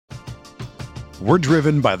We're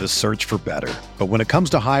driven by the search for better. But when it comes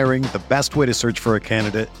to hiring, the best way to search for a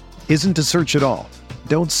candidate isn't to search at all.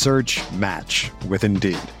 Don't search, match with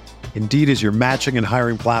Indeed. Indeed is your matching and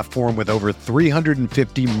hiring platform with over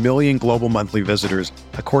 350 million global monthly visitors,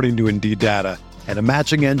 according to Indeed data, and a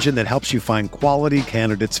matching engine that helps you find quality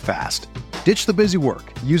candidates fast. Ditch the busy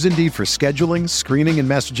work. Use Indeed for scheduling, screening, and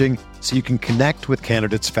messaging so you can connect with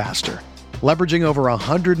candidates faster. Leveraging over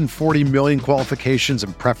 140 million qualifications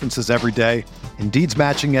and preferences every day, Indeed's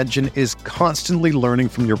matching engine is constantly learning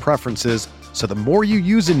from your preferences, so the more you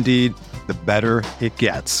use Indeed, the better it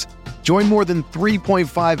gets. Join more than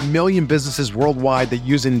 3.5 million businesses worldwide that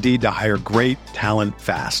use Indeed to hire great talent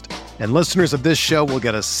fast. And listeners of this show will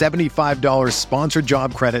get a $75 sponsored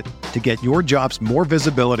job credit to get your jobs more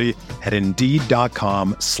visibility at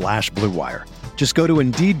Indeed.com/Blue Wire. Just go to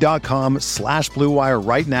Indeed.com/Blue Wire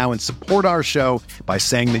right now and support our show by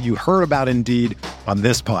saying that you heard about Indeed on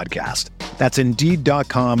this podcast. That's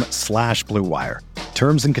Indeed.com/Blue Wire.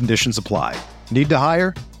 Terms and conditions apply. Need to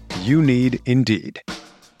hire? You need Indeed.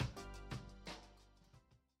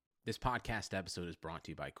 This podcast episode is brought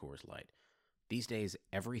to you by Coors Light. These days,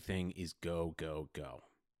 everything is go, go, go.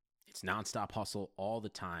 It's nonstop hustle all the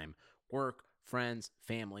time. Work, friends,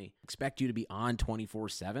 family, expect you to be on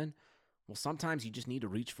 24/7. Well, sometimes you just need to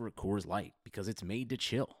reach for a Coors Light because it's made to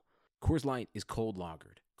chill. Coors Light is cold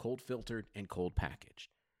lagered, cold filtered, and cold packaged.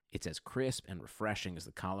 It's as crisp and refreshing as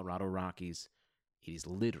the Colorado Rockies. It is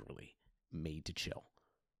literally made to chill.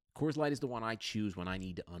 Coors Light is the one I choose when I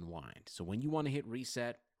need to unwind. So when you want to hit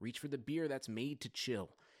reset, reach for the beer that's made to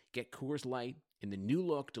chill. Get Coors Light in the new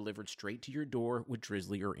look delivered straight to your door with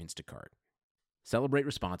Drizzly or Instacart. Celebrate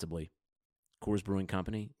responsibly. Coors Brewing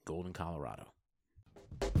Company, Golden, Colorado.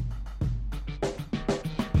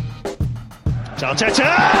 Arteta!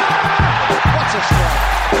 What a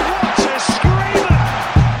strike! What a screamer!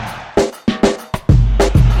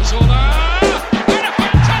 Zola! And a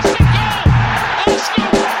fantastic goal! Arsenal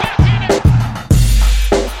back in it!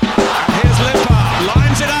 And here's Limpar,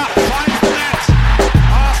 lines it up, finds the net.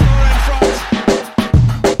 Arsenal in front.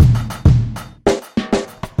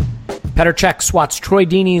 Petr Cech swats Troy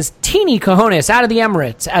Deeney's teeny cojones out of the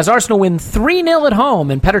Emirates as Arsenal win 3-0 at home,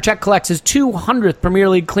 and Petr Cech collects his 200th Premier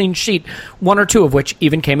League clean sheet, one or two of which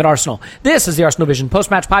even came at Arsenal. This is the Arsenal Vision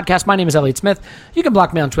post-match podcast. My name is Elliot Smith. You can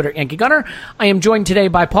block me on Twitter, Yankee Gunner. I am joined today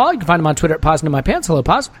by Paul. You can find him on Twitter at Paz Into My Pants. Hello,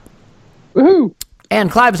 Paz. Woohoo! And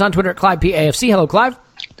Clive is on Twitter at ClivePAFC. Hello, Clive.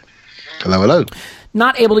 Hello, hello.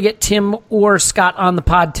 Not able to get Tim or Scott on the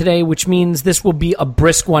pod today, which means this will be a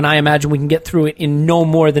brisk one. I imagine we can get through it in no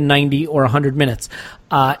more than 90 or 100 minutes.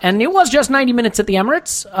 And it was just 90 minutes at the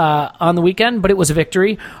Emirates on the weekend, but it was a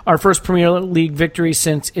victory. Our first Premier League victory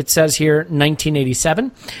since, it says here,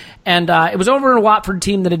 1987. And it was over a Watford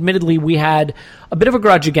team that admittedly we had a bit of a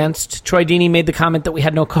grudge against. Troy Deeney made the comment that we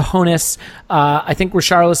had no cojones. I think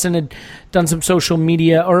Richarlison had done some social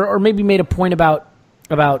media or maybe made a point about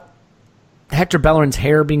Hector Bellerin's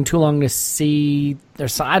hair being too long to see.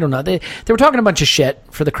 I don't know. They were talking a bunch of shit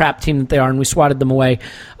for the crap team that they are, and we swatted them away.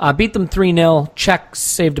 Beat them 3-0. Cech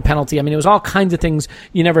saved a penalty. I mean, it was all kinds of things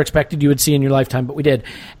you never expected you would see in your lifetime, but we did.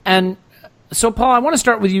 And so, Paul, I want to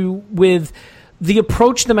start with you with the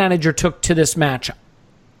approach the manager took to this match.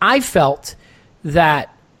 I felt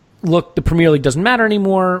that, look, the Premier League doesn't matter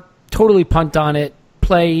anymore. Totally punt on it.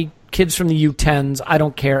 Play kids from the U10s, I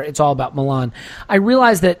don't care. It's all about Milan. I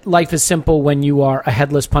realize that life is simple when you are a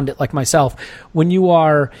headless pundit like myself. When you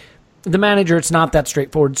are the manager, it's not that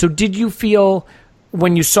straightforward. So did you feel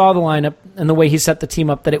when you saw the lineup and the way he set the team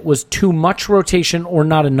up that it was too much rotation or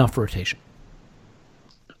not enough rotation?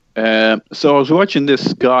 So I was watching this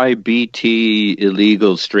Sky BT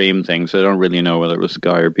illegal stream thing, so I don't really know whether it was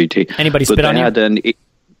Sky or BT. Anybody spit on you?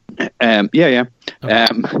 Yeah. Okay.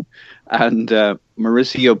 And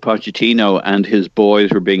Mauricio Pochettino and his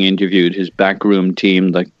boys were being interviewed, his backroom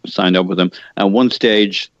team that signed up with him. At one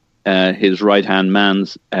stage, his right-hand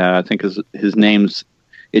man's, I think his name's,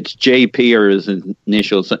 it's JP or his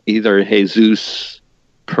initials, either Jesus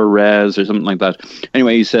Perez or something like that.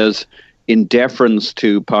 Anyway, he says, in deference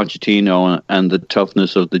to Pochettino and the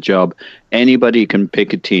toughness of the job, anybody can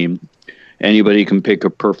pick a team, anybody can pick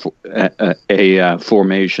a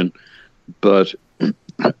formation, but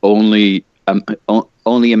only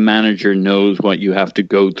a manager knows what you have to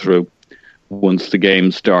go through once the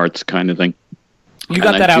game starts, kind of thing. You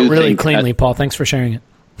got that out really cleanly, Paul. Thanks for sharing it.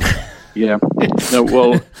 Yeah. No,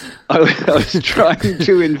 well, I was trying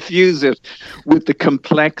to infuse it with the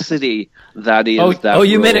complexity that is that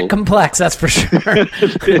you role. made it complex, that's for sure.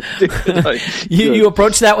 you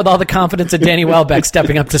approach that with all the confidence of Danny Welbeck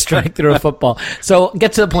stepping up to strike through a football. So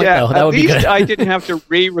get to the point, though. That would be good. I didn't have to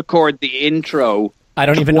re-record the intro. I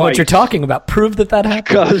don't even know what you're talking about. Prove that happened.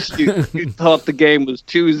 Because you thought the game was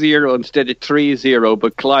 2-0 instead of 3-0,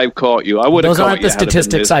 but Clive caught you. I would have. Those aren't the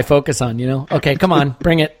statistics I focus on, Okay, come on.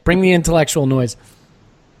 Bring it. Bring the intellectual noise.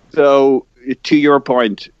 So, to your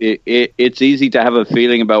point, it's easy to have a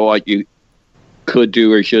feeling about what you could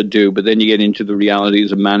do or should do, but then you get into the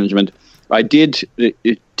realities of management.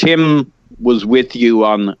 Tim was with you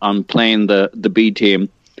on playing the B team.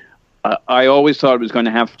 I always thought it was going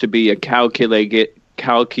to have to be a calculated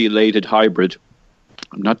hybrid.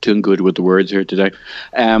 I'm not doing good with the words here today,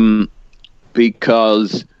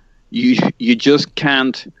 because you just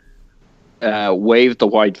can't wave the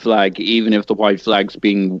white flag, even if the white flag's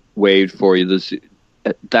being waved for you. There's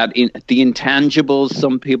the intangibles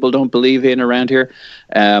some people don't believe in around here,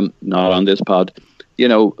 not on this pod.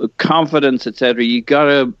 Confidence, etc. You got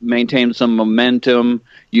to maintain some momentum.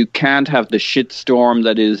 You can't have the shitstorm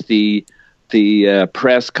that is the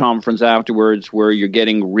press conference afterwards, where you're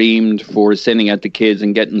getting reamed for sending out the kids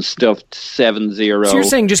and getting stuffed 7-0. So you're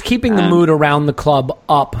saying just keeping the mood around the club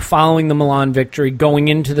up, following the Milan victory, going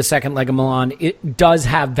into the second leg of Milan, it does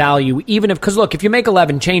have value, even because look, if you make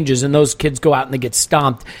 11 changes and those kids go out and they get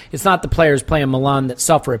stomped, it's not the players playing Milan that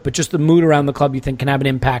suffer it, but just the mood around the club you think can have an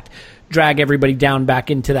impact, drag everybody down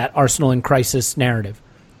back into that Arsenal in crisis narrative.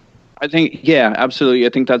 I think, yeah, absolutely. I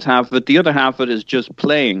think that's half of it. The other half of it is just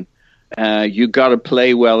playing. You got to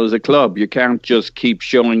play well as a club. You can't just keep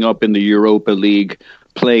showing up in the Europa League,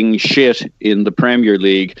 playing shit in the Premier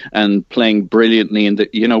League, and playing brilliantly in the.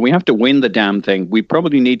 We have to win the damn thing. We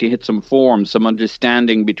probably need to hit some form, some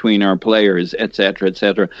understanding between our players, etc.,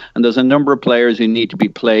 etc. And there's a number of players who need to be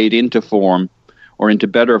played into form or into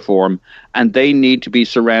better form, and they need to be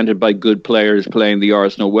surrounded by good players playing the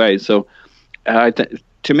Arsenal way. So,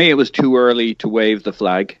 to me, it was too early to wave the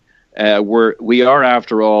flag. We are,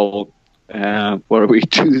 after all. What are we?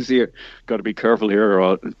 2-0. Got to be careful here,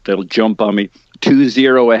 or they'll jump on me.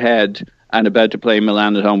 2-0 ahead and about to play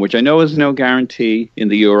Milan at home, which I know is no guarantee in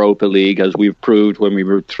the Europa League, as we've proved when we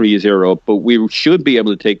were 3-0 up. But we should be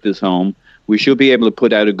able to take this home. We should be able to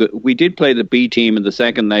put out a good. We did play the B team in the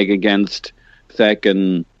second leg against Thek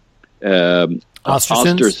and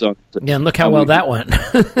Ostersund. Yeah, and look how well that went.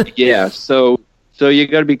 Yeah, so you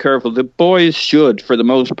got to be careful. The boys should, for the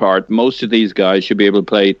most part, most of these guys should be able to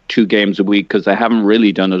play 2 games a week, because they haven't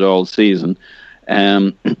really done it all season.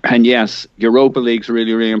 And yes, Europa League's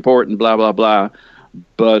really, really important, blah, blah, blah.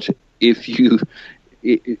 But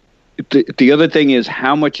the other thing is,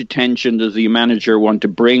 how much attention does the manager want to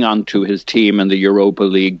bring onto his team in the Europa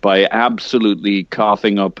League by absolutely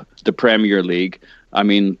coughing up the Premier League? I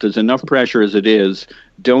mean, there's enough pressure as it is.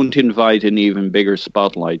 Don't invite an even bigger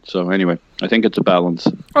spotlight. So anyway, I think it's a balance.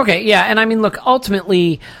 Okay, yeah. And I mean, look,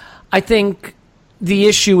 ultimately, I think the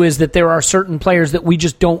issue is that there are certain players that we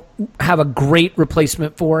just don't have a great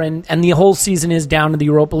replacement for. And the whole season is down to the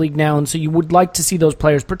Europa League now. And so you would like to see those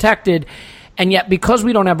players protected. And yet, because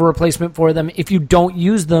we don't have a replacement for them, if you don't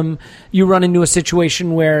use them, you run into a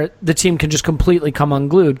situation where the team can just completely come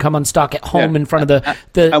unglued, come unstuck at home in front of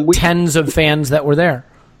the tens of fans that were there.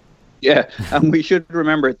 Yeah, and we should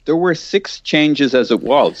remember, there were 6 changes as it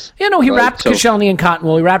was. Yeah, no, he wrapped Koscielny and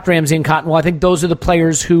Cottonwell. He wrapped Ramsey and Cottonwell. I think those are the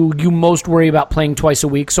players who you most worry about playing twice a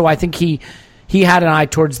week. So I think he had an eye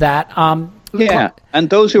towards that. Yeah, and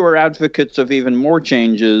those who are advocates of even more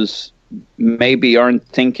changes maybe aren't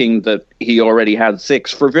thinking that he already had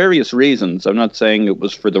 6 for various reasons. I'm not saying it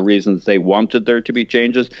was for the reasons they wanted there to be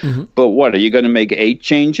changes, but what, are you going to make 8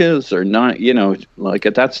 changes or not? Like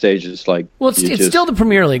at that stage, it's like... Well, it's still the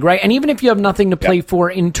Premier League, right? And even if you have nothing to play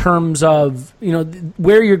for in terms of,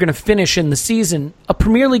 where you're going to finish in the season, a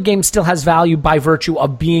Premier League game still has value by virtue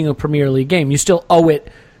of being a Premier League game. You still owe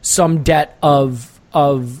it some debt of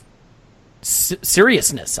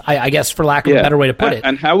seriousness, I guess, for lack of a better way to put it.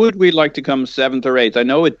 And how would we like to come 7th or 8th? I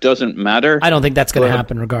know it doesn't matter. I don't think that's going to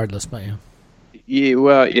happen regardless, but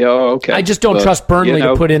okay. I just don't trust Burnley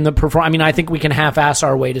to put in the performance. I mean, I think we can half-ass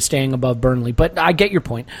our way to staying above Burnley, but I get your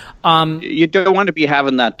point. You don't want to be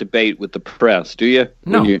having that debate with the press, do you?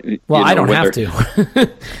 No. I don't have to.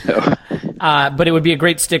 But it would be a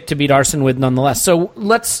great stick to beat Arsenal with nonetheless. So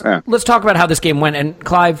let's talk about how this game went. And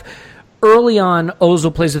Clive, early on,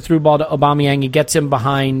 Ozil plays a through ball to Aubameyang. He gets him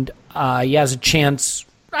behind. He has a chance,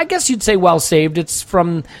 I guess you'd say well saved. It's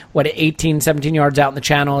from, 18, 17 yards out in the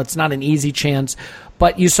channel. It's not an easy chance.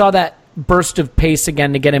 But you saw that burst of pace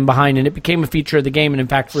again to get in behind, and it became a feature of the game. And in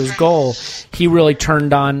fact, for his goal, he really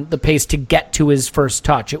turned on the pace to get to his first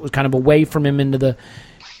touch. It was kind of away from him into the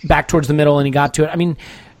back towards the middle, and he got to it. I mean,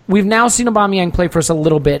 we've now seen Aubameyang play for us a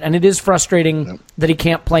little bit, and it is frustrating that he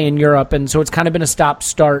can't play in Europe, and so it's kind of been a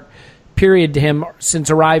stop-start period to him since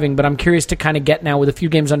arriving. But I'm curious to kind of get now, with a few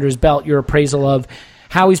games under his belt, your appraisal of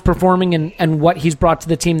how he's performing and what he's brought to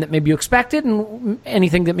the team that maybe you expected and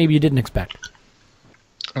anything that maybe you didn't expect.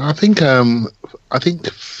 I think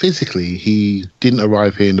physically he didn't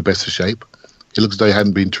arrive here in the best of shape. It looks as though he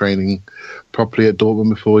hadn't been training properly at Dortmund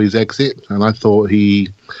before his exit, and I thought he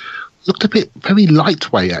looked a bit very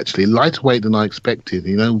lightweight, actually, lightweight than I expected.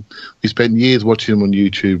 You know, we spent years watching him on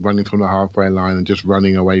YouTube, running from the halfway line and just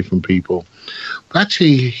running away from people. But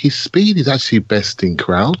actually, his speed is actually best in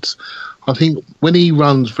crowds. I think when he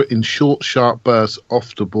runs in short, sharp bursts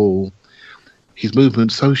off the ball, his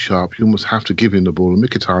movement's so sharp, you almost have to give him the ball, and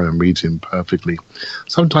Mkhitaryan reads him perfectly.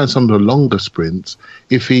 Sometimes some of the longer sprints,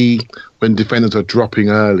 when defenders are dropping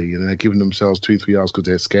early and they're giving themselves 2-3 yards because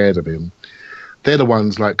they're scared of him, they're the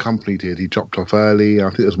ones like Kompany did. He dropped off early. I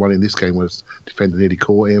think there's one in this game where the defender nearly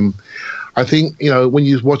caught him. I think, when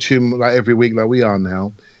you watch him like every week like we are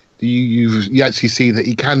now, you actually see that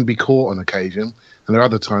he can be caught on occasion, and there are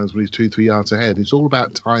other times when he's 2-3 yards ahead. It's all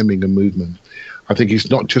about timing and movement. I think it's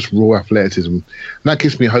not just raw athleticism. And that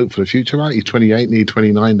gives me hope for the future, right? He's 28, nearly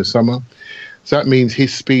 29 this summer. So that means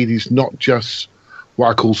his speed is not just what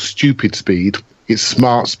I call stupid speed. It's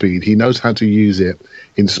smart speed. He knows how to use it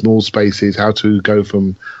in small spaces, how to go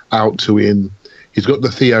from out to in. He's got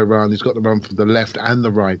the Theo run. He's got the run from the left and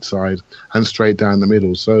the right side and straight down the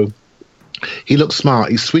middle. So he looks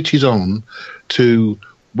smart. He switches on to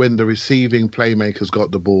when the receiving playmaker's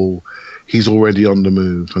got the ball, he's already on the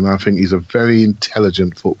move. And I think he's a very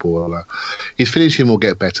intelligent footballer. His finishing will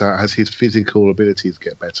get better as his physical abilities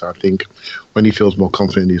get better. I think when he feels more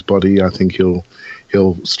confident in his body, I think he'll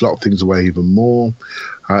slot things away even more.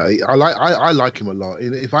 I like him a lot.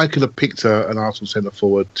 If I could have picked an Arsenal centre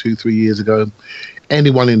forward 2-3 years ago,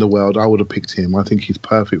 anyone in the world, I would have picked him. I think he's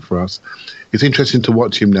perfect for us. It's interesting to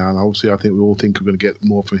watch him now, and obviously I think we all think we're going to get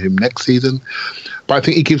more from him next season. But I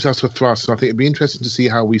think he gives us a thrust, and I think it'd be interesting to see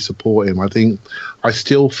how we support him. I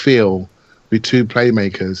still feel with two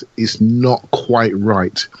playmakers, it's not quite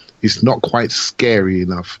right. It's not quite scary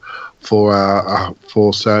enough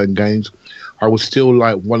for certain games. I would still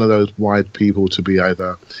like one of those wide people to be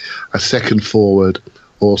either a second forward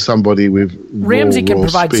or somebody with Ramsey can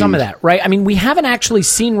provide speed. Some of that, right? I mean, we haven't actually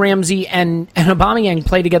seen Ramsey and Aubameyang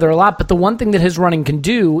play together a lot, but the one thing that his running can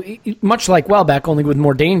do, much like Welbeck, only with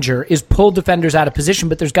more danger, is pull defenders out of position,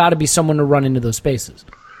 but there's got to be someone to run into those spaces.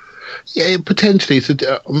 Yeah, potentially. So,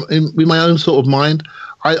 in my own sort of mind,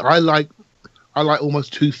 I like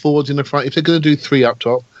almost two forwards in the front. If they're going to do three up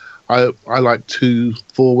top, I like two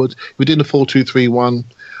forwards. If we're doing a 4-2-3-1,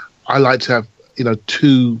 I like to have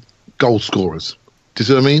two goal scorers. Do you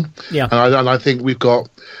see what I mean? Yeah. And I think we've got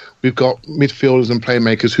midfielders and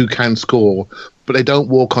playmakers who can score, but they don't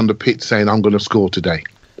walk on the pitch saying, "I'm going to score today."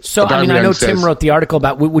 So, I know Tim wrote the article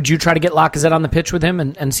about, would you try to get Lacazette on the pitch with him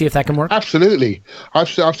and see if that can work? Absolutely. I've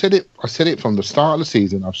said it. I said it from the start of the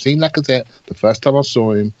season. I've seen Lacazette the first time I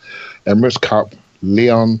saw him, Emirates Cup,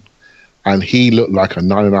 Lyon, and he looked like a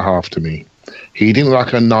 9.5 to me. He didn't look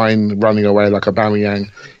like a 9 running away like Aubameyang.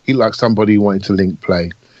 He looked like somebody who wanted to link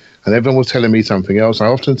play. And everyone was telling me something else. I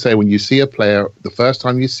often say when you see a player, the first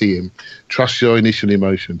time you see him, trust your initial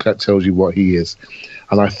emotion. That tells you what he is.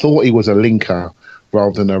 And I thought he was a linker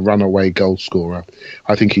rather than a runaway goal scorer.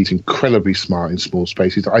 I think he's incredibly smart in small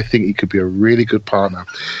spaces. I think he could be a really good partner.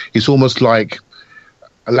 It's almost like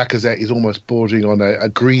Lacazette is almost bordering on a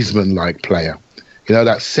Griezmann-like player.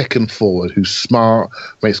 That second forward who's smart,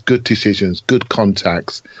 makes good decisions, good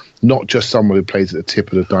contacts, not just someone who plays at the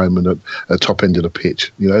tip of the diamond at the top end of the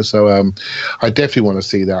pitch. So I definitely want to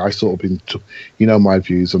see that. I sort of been, my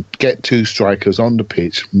views of get two strikers on the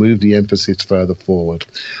pitch, move the emphasis further forward.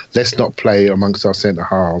 Let's not play amongst our centre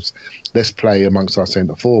halves. Let's play amongst our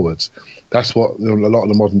centre forwards. That's what a lot of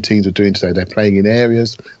the modern teams are doing today. They're playing in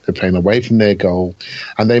areas, they're playing away from their goal,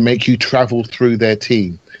 and they make you travel through their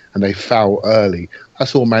team. And they foul early.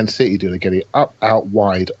 That's all Man City do. They get it up, out,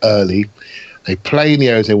 wide early. They play in the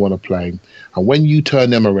areas they want to play. And when you turn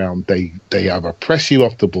them around, they either press you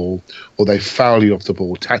off the ball or they foul you off the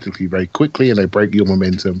ball tactically very quickly and they break your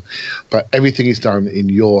momentum. But everything is done in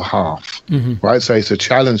your half, right? So it's a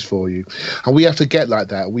challenge for you. And we have to get like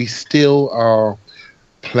that. We still are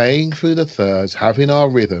playing through the thirds, having our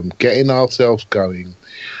rhythm, getting ourselves going.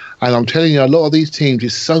 And I'm telling you, a lot of these teams,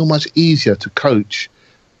 it's so much easier to coach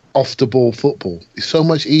off-the-ball football. It's so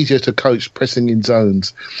much easier to coach pressing in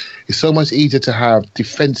zones. It's so much easier to have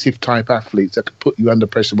defensive-type athletes that can put you under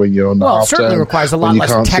pressure when you're on the half turn. Well, it certainly requires a lot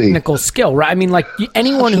less technical skill, right? I mean, like,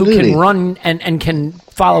 anyone who can run and can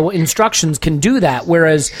follow instructions can do that,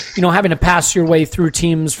 whereas, having to pass your way through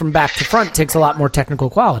teams from back to front takes a lot more technical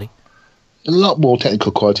quality. A lot more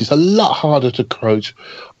technical quality. It's a lot harder to coach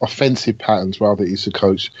offensive patterns rather than it is to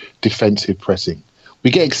coach defensive pressing. We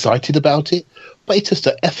get excited about it, but it's just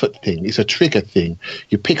an effort thing. It's a trigger thing.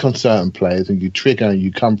 You pick on certain players and you trigger and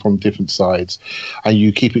you come from different sides and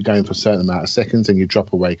you keep it going for a certain amount of seconds and you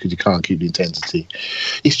drop away because you can't keep the intensity.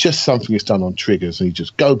 It's just something that's done on triggers and you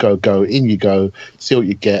just go, in you go, see what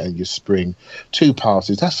you get and you spring. 2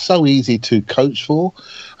 passes. That's so easy to coach for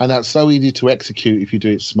and that's so easy to execute if you do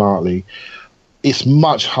it smartly. It's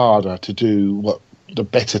much harder to do what the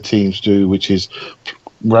better teams do, which is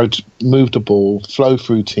move the ball, flow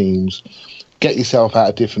through teams, get yourself out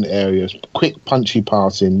of different areas, quick punchy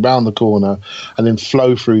passing, round the corner, and then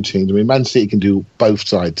flow through teams. I mean, Man City can do both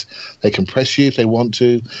sides. They can press you if they want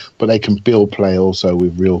to, but they can build play also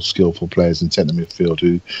with real skillful players in centre midfield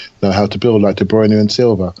who know how to build, like De Bruyne and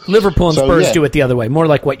Silva. Liverpool and Spurs do it the other way, more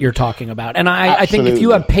like what you're talking about. And I think if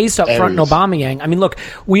you have pace up front in Aubameyang, I mean, look,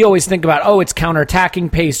 we always think about, it's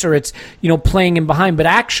counter-attacking pace or it's, playing in behind. But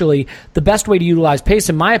actually, the best way to utilize pace,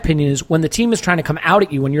 in my opinion, is when the team is trying to come out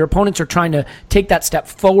at you, when your opponents are trying to take that step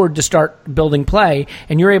forward to start building play,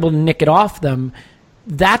 and you're able to nick it off them,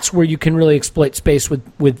 that's where you can really exploit space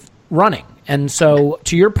with running. And so,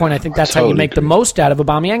 to your point, I think that's how you make the most out of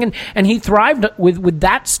Aubameyang, and he thrived with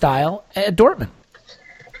that style at Dortmund.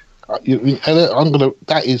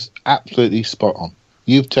 That is absolutely spot on.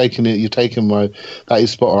 You've taken it. That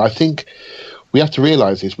is spot on. I think we have to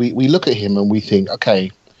realise this. We look at him and we think,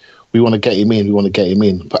 okay, we want to get him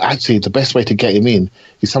in. But actually, the best way to get him in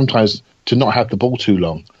is sometimes to not have the ball too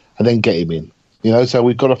long and then get him in. So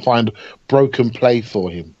we've got to find broken play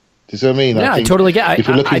for him. Do you see what I mean? Yeah, I totally get it.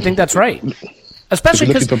 I think that's right. Especially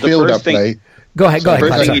because the first thing, Go ahead. The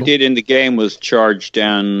first thing he did in the game was charge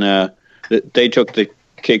down. They took the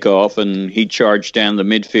kick off and he charged down the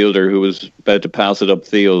midfielder who was about to pass it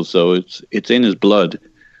upfield. So it's in his blood.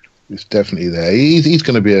 It's definitely there. He's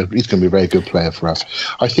going to be a very good player for us.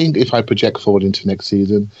 I think if I project forward into next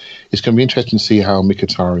season, it's going to be interesting to see how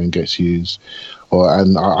Mkhitaryan gets used.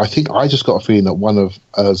 And I think I just got a feeling that one of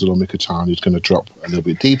Ozil or Mkhitaryan is going to drop a little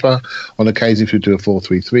bit deeper on occasion. If you do a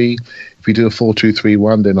 4-3-3, if you do a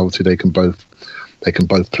 4-2-3-1, then obviously they can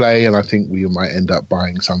both play. And I think we might end up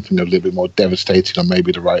buying something a little bit more devastating on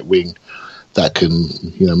maybe the right wing. That can,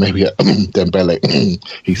 maybe Dembele,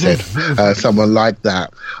 he said, someone like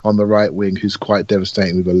that on the right wing who's quite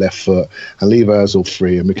devastating with the left foot, and leave Ozil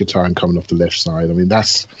free and Mkhitaryan coming off the left side. I mean,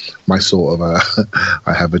 that's my sort of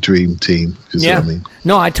I have a dream team. Yeah. What I mean?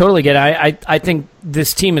 No, I totally get it. I think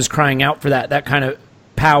this team is crying out for that kind of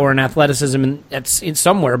power and athleticism, and it's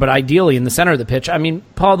somewhere, but ideally in the center of the pitch. I mean,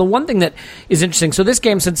 Paul, the one thing that is interesting, so this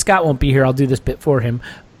game, since Scott won't be here, I'll do this bit for him.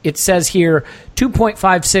 It says here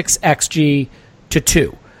 2.56 XG to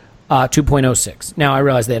 2.06. Now, I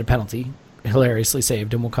realize they had a penalty, hilariously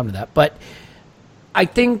saved, and we'll come to that. But I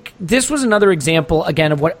think this was another example,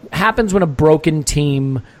 again, of what happens when a broken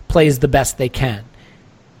team plays the best they can.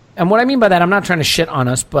 And what I mean by that, I'm not trying to shit on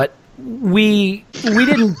us, but we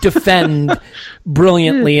didn't defend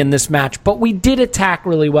brilliantly in this match, but we did attack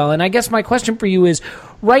really well. And I guess my question for you is,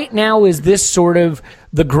 right now, is this sort of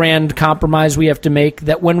the grand compromise we have to make,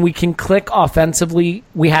 that when we can click offensively,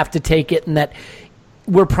 we have to take it, and that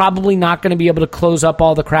we're probably not going to be able to close up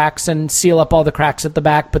all the cracks and seal up all the cracks at the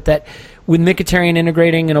back, but that with Mkhitaryan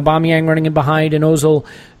integrating and Aubameyang running in behind and Ozil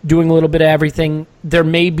doing a little bit of everything, there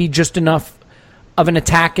may be just enough of an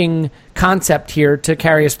attacking concept here to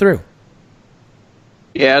carry us through.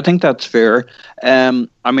 Yeah, I think that's fair.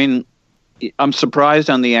 I mean, I'm surprised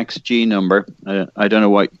on the XG number. I don't know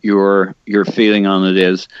what your feeling on it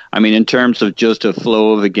is. I mean, in terms of just a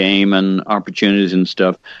flow of a game and opportunities and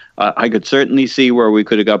stuff, I could certainly see where we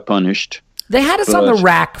could have got punished. They had us on the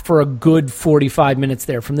rack for a good 45 minutes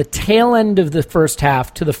there. From the tail end of the first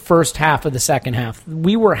half to the first half of the second half,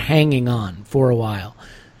 we were hanging on for a while.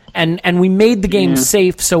 And we made the game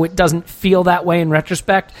safe so it doesn't feel that way in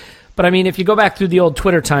retrospect. But I mean, if you go back through the old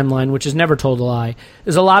Twitter timeline, which has never told a lie,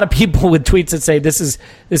 there's a lot of people with tweets that say this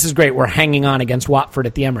is great, we're hanging on against Watford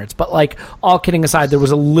at the Emirates. But like, all kidding aside, there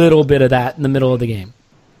was a little bit of that in the middle of the game.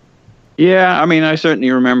 Yeah, I mean, I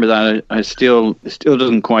certainly remember that. I still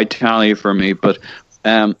doesn't quite tally for me, but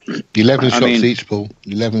 11 shots each, Paul.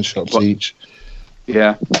 11 shots each.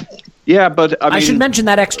 Yeah, Yeah, but I should mention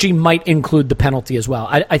that XG might include the penalty as well.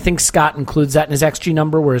 I think Scott includes that in his XG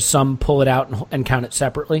number, whereas some pull it out and count it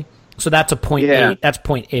separately. So that's a 0.8. That's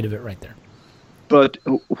 0.8 of it right there. But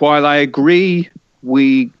while I agree,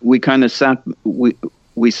 we kind of sat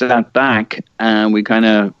back and we kind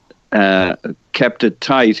of kept it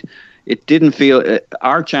tight. It didn't feel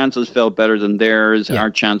our chances felt better than theirs. Yeah. Our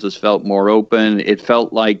chances felt more open. It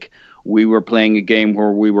felt like we were playing a game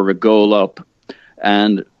where we were a goal up,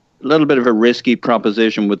 and a little bit of a risky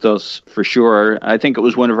proposition with us for sure. I think it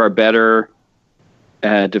was one of our better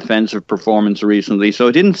defensive performances recently. So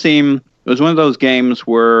it didn't seem. It was one of those games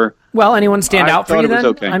where. Well, anyone stand out for you then?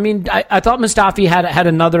 Okay. I mean, I thought Mustafi had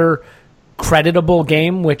another creditable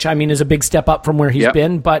game, which I mean is a big step up from where he's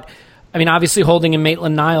been, but. I mean, obviously, Holding and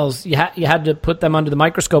Maitland-Niles, you had to put them under the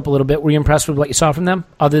microscope a little bit. Were you impressed with what you saw from them,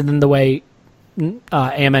 other than the way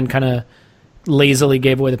AMN kind of lazily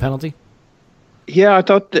gave away the penalty? Yeah, I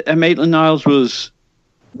thought that Maitland-Niles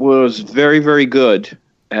was very, very good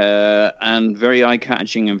and very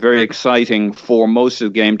eye-catching and very exciting for most of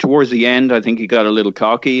the game. Towards the end, I think he got a little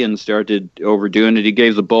cocky and started overdoing it. He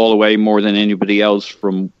gave the ball away more than anybody else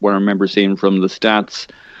from what I remember seeing from the stats.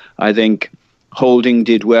 I think Holding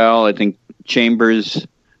did well. I think Chambers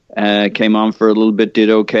came on for a little bit, did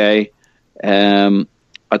okay.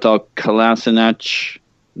 I thought Kolasinac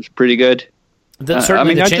was pretty good.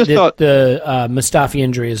 Certainly, I just thought the Mustafi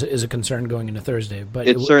injury is a concern going into Thursday. But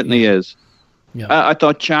it certainly is. Yeah. I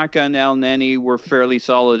thought Xhaka and El Neni were fairly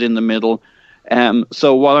solid in the middle.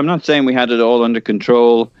 So while I'm not saying we had it all under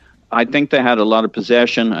control, I think they had a lot of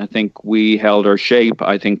possession. I think we held our shape.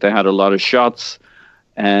 I think they had a lot of shots.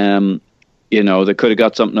 They could have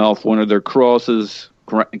got something off one of their crosses,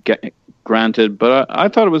 granted, but I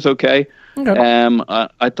thought it was okay.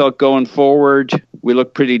 I thought going forward, we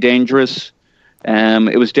looked pretty dangerous.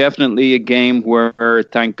 It was definitely a game where,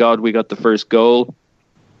 thank God, we got the first goal.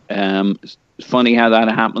 It's funny how that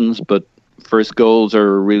happens, but first goals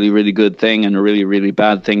are a really, really good thing and a really, really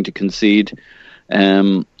bad thing to concede.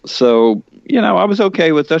 So, I was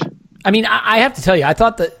okay with it. I mean, I have to tell you, I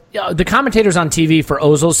thought that the commentators on TV for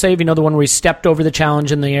Ozil's save, the one where he stepped over the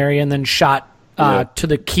challenge in the area and then shot to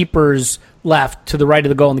the keeper's left, to the right of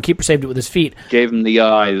the goal, and the keeper saved it with his feet. Gave him the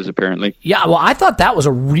eyes, apparently. Yeah, well, I thought that was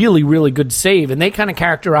a really, really good save, and they kind of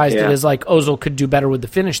characterized it as like Ozil could do better with the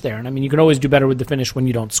finish there. And I mean, you can always do better with the finish when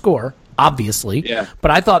you don't score, obviously. Yeah. But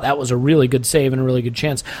I thought that was a really good save and a really good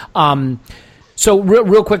chance. So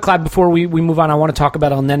real quick, Clive, before we move on, I want to talk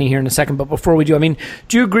about El Neni here in a second. But before we do, I mean,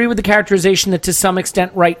 do you agree with the characterization that to some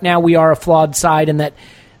extent right now we are a flawed side and that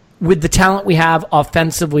with the talent we have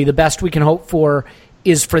offensively, the best we can hope for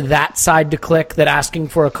is for that side to click, that asking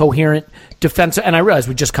for a coherent defensive, and I realize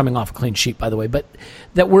we're just coming off a clean sheet, by the way, but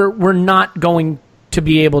that we're not going to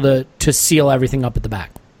be able to seal everything up at the back?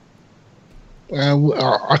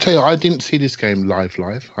 I'll tell you, I didn't see this game live.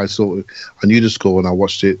 I knew the score and I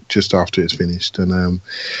watched it just after it's finished. And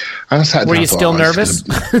I sat down. Were you still nervous?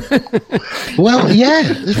 Well, yeah.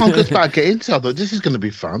 This one goes back getting into. I thought this is going to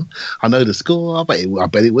be fun. I know the score. I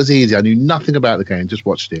bet it was easy. I knew nothing about the game. Just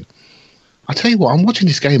watched it. I tell you what, I'm watching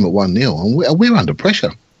this game at 1-0 and we're under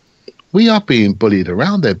pressure. We are being bullied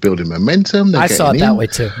around. They're building momentum. I saw it that way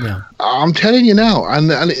too. Yeah, I'm telling you now,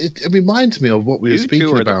 and it reminds me of what we were speaking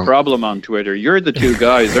about. You two are the problem on Twitter. You're the two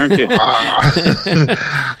guys, aren't you?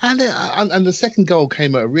 and the second goal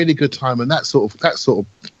came at a really good time, and that sort of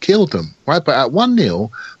killed them, right? But at 1-0,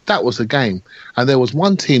 that was a game, and there was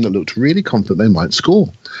one team that looked really confident they might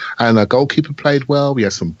score, and our goalkeeper played well. We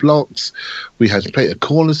had some blocks. We had plenty of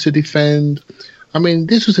corners to defend. I mean,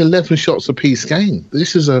 this was 11 shots apiece game.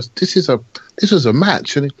 This is a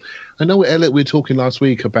match, and I know, Elliot, we were talking last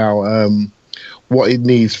week about what it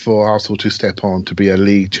needs for Arsenal to step on to be a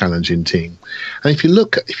league challenging team. And if you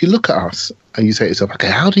look at us and you say to yourself,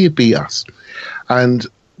 okay, how do you beat us? And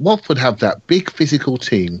Watford have that big physical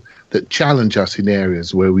team that challenge us in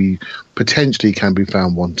areas where we potentially can be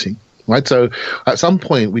found wanting. Right, so at some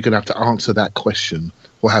point we're going to have to answer that question,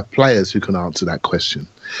 or have players who can answer that question,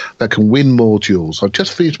 that can win more duels. I'm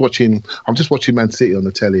just watching Man City on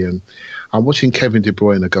the telly, and I'm watching Kevin De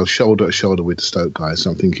Bruyne go shoulder to shoulder with the Stoke guys.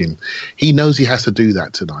 So I'm thinking, he knows he has to do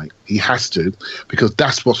that tonight. He has to, because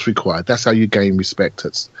that's what's required. That's how you gain respect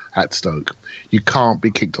at Stoke. You can't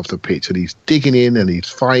be kicked off the pitch, and he's digging in and he's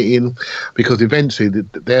fighting, because eventually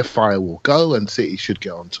their fire will go and City should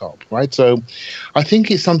get on top, right? So I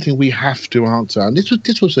think it's something we have to answer. And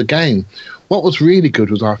this was a game what was really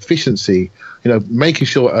good was our efficiency. Making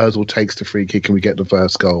sure Ozil takes the free kick and we get the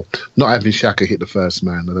first goal. Not having Xhaka hit the first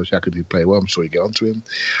man, although Xhaka did play well. I'm sure you get onto him.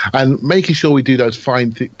 And making sure we do those fine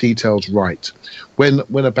details right. When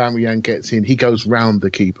Aubameyang gets in, he goes round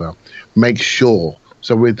the keeper. Make sure.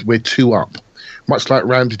 So we're 2 up. Much like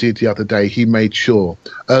Ramsey did the other day, he made sure.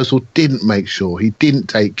 Ozil didn't make sure. He didn't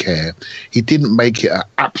take care. He didn't make it an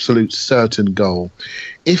absolute certain goal.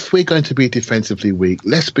 If we're going to be defensively weak,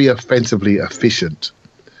 let's be offensively efficient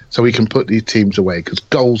so we can put these teams away, because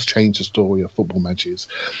goals change the story of football matches.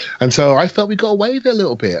 And so I felt we got away with it a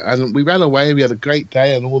little bit. And we ran away. We had a great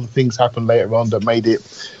day, and all the things happened later on that made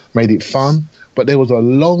it fun. But there was a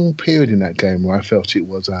long period in that game where I felt it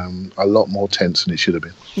was a lot more tense than it should have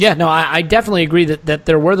been. Yeah, no, I definitely agree that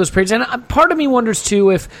there were those periods. And part of me wonders,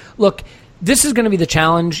 too, if, look, this is going to be the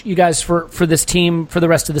challenge, you guys, for this team for the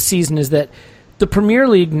rest of the season, is that the Premier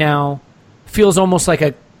League now feels almost like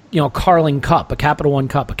a Carling Cup, a Capital One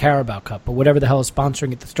Cup, a Carabao Cup, or whatever the hell is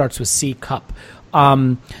sponsoring it that starts with C Cup.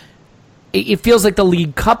 It feels like the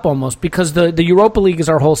League Cup almost, because the Europa League is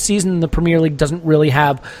our whole season, and the Premier League doesn't really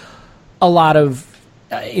have a lot of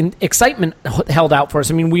excitement held out for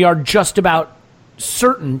us. I mean, we are just about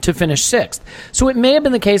certain to finish 6th. So it may have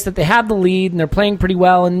been the case that they have the lead and they're playing pretty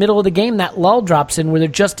well. In the middle of the game, that lull drops in where there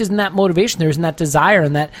just isn't that motivation. There isn't that desire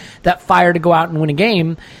and that fire to go out and win a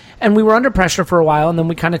game. And we were under pressure for a while, and then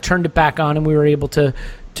we kind of turned it back on, and we were able to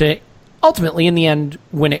ultimately, in the end,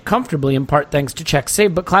 win it comfortably, in part thanks to Cech's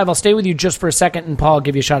save. But Clive, I'll stay with you just for a second, and Paul, I'll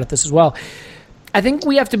give you a shot at this as well. I think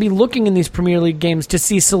we have to be looking in these Premier League games to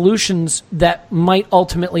see solutions that might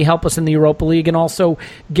ultimately help us in the Europa League and also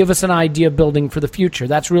give us an idea of building for the future.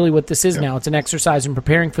 That's really what this is now. It's an exercise in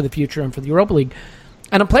preparing for the future and for the Europa League.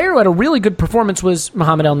 And a player who had a really good performance was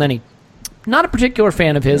Mohamed Elneny. Not a particular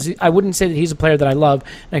fan of his. I wouldn't say that he's a player that I love.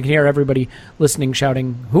 And I can hear everybody listening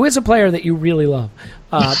shouting, who is a player that you really love?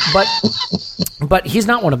 But he's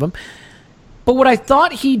not one of them. But what I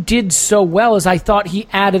thought he did so well is I thought he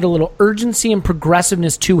added a little urgency and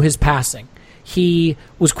progressiveness to his passing. He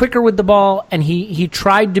was quicker with the ball, and he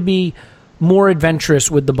tried to be more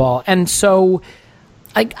adventurous with the ball. And so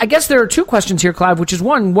I guess there are 2 questions here, Clive, which is,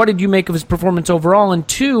 1, what did you make of his performance overall? And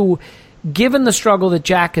 2, given the struggle that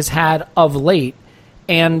Jack has had of late,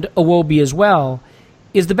 and Iwobi as well,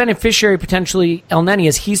 is the beneficiary potentially Elneny?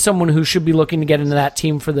 Is he someone who should be looking to get into that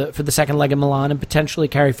team for the second leg of Milan and potentially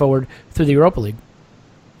carry forward through the Europa League?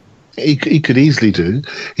 He could easily do.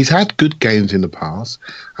 He's had good games in the past,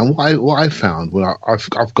 and what I found,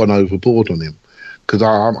 I've gone overboard on him because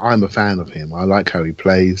I'm a fan of him. I like how he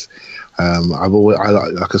plays. I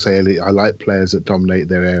like players that dominate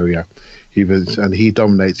their area. He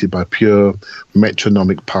dominates it by pure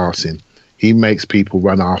metronomic passing. He makes people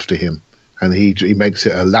run after him. And he makes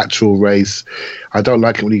it a lateral race. I don't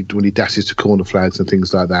like it when he dashes to corner flags and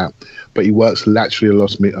things like that. But he works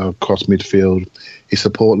laterally across midfield. His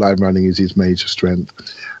support line running is his major strength.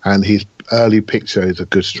 And his early picture is a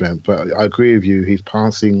good strength. But I agree with you, his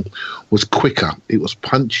passing was quicker. It was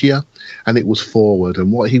punchier and it was forward.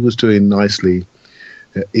 And what he was doing nicely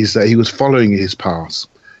is that he was following his pass.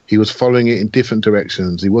 He was following it in different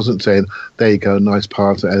directions. He wasn't saying, there you go, nice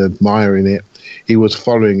pass, and admiring it. He was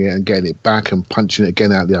following it and getting it back and punching it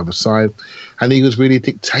again out the other side. And he was really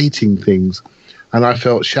dictating things. And I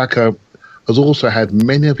felt Xhaka has also had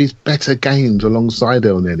many of his better games alongside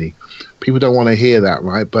Elneny. People don't want to hear that,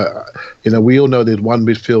 right? But, we all know there's one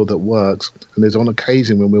midfield that works. And there's on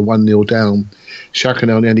occasion when we're 1-0 down, Xhaka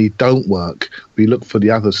and Elneny don't work. We look for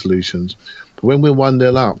the other solutions. When we're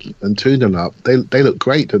 1-0 up and 2-0 up, they look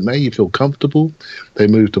great, don't they? You feel comfortable. They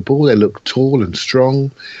move the ball. They look tall and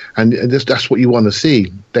strong. And that's what you want to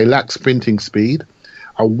see. They lack sprinting speed.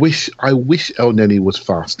 I wish Elneny was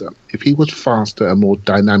faster. If he was faster and more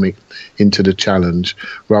dynamic into the challenge,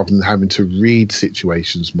 rather than having to read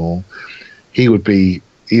situations more, he'd be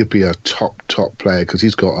a top player because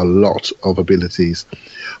he's got a lot of abilities.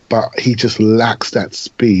 But he just lacks that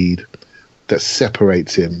speed that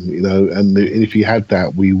separates him, and if he had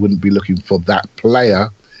that, we wouldn't be looking for that player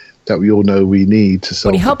that we all know we need to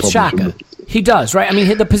solve. But he helps Xhaka. He does, right? I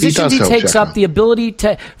mean, the positions he takes up, the ability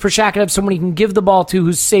for Xhaka to have someone he can give the ball to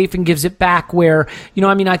who's safe and gives it back where,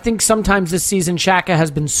 I think sometimes this season Xhaka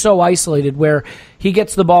has been so isolated where he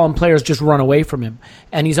gets the ball and players just run away from him.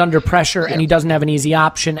 And he's under pressure and he doesn't have an easy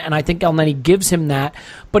option. And I think Elneny gives him that.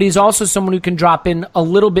 But he's also someone who can drop in a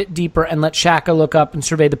little bit deeper and let Xhaka look up and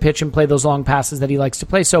survey the pitch and play those long passes that he likes to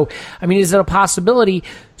play. So, is it a possibility?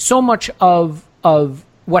 So much of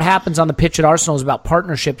what happens on the pitch at Arsenal is about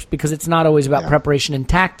partnerships because it's not always about preparation and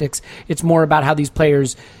tactics. It's more about how these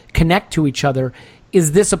players connect to each other.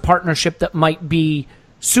 Is this a partnership that might be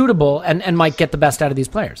suitable and might get the best out of these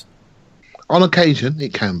players. On occasion,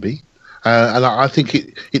 it can be. And I think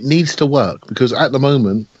it needs to work, because at the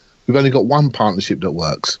moment, we've only got one partnership that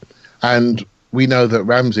works. And we know that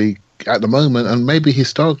Ramsey, at the moment, and maybe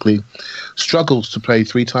historically, struggles to play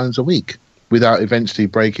 3 times a week without eventually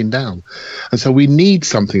breaking down. And so we need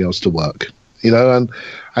something else to work, and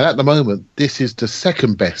at the moment, this is the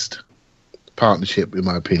second best partnership, in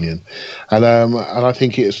my opinion. And I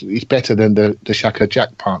think it's better than the Xhaka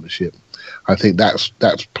Jack partnership. I think that's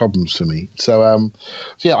problems for me. So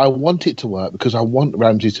yeah, I want it to work because I want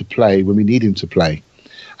Ramsey to play when we need him to play.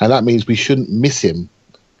 And that means we shouldn't miss him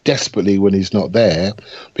desperately when he's not there,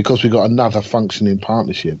 because we've got another functioning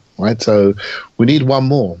partnership, right? So we need one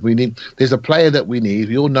more. There's a player that we need.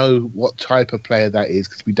 We all know what type of player that is,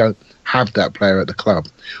 because we don't have that player at the club.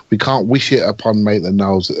 We can't wish it upon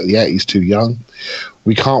Maitland-Niles that, yeah, he's too young.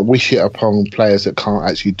 We can't wish it upon players that can't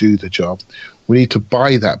actually do the job. We need to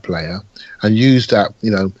buy that player and use that,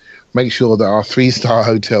 make sure that our 3-star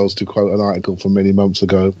hotels, to quote an article from many months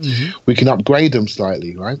ago, we can upgrade them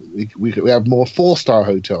slightly, right? We have more 4-star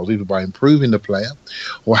hotels, either by improving the player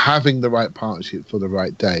or having the right partnership for the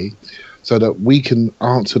right day, so that we can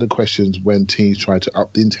answer the questions when teams try to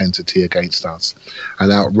up the intensity against us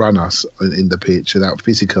and outrun us in the pitch and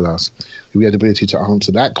out-physical us. If we have the ability to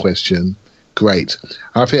answer that question, great.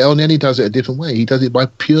 And I think Elneny does it a different way. He does it by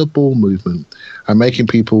pure ball movement and making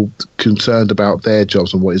people concerned about their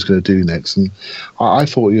jobs and what he's going to do next. And I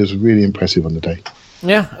thought he was really impressive on the day.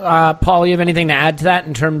 Yeah. Paul, you have anything to add to that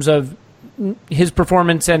in terms of his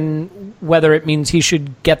performance and whether it means he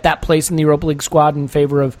should get that place in the Europa League squad in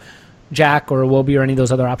favor of Jack or Iwobi or any of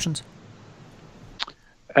those other options?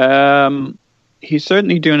 He's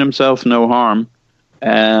certainly doing himself no harm.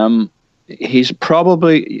 He's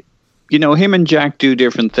probably... him and Jack do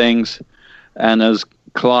different things, and as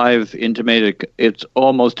Clive intimated, it's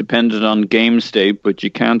almost dependent on game state, but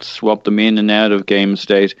you can't swap them in and out of game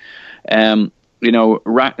state. Jack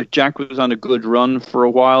was on a good run for a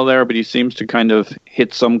while there, but he seems to kind of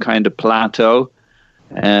hit some kind of plateau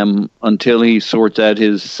until he sorts out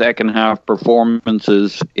his second half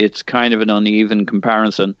performances. It's kind of an uneven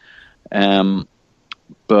comparison.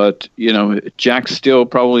 But, Jack's still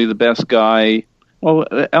probably the best guy. Well,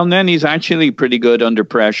 Elneny's actually pretty good under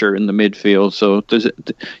pressure in the midfield, so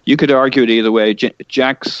you could argue it either way.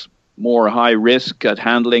 Jack's more high risk at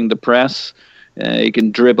handling the press. He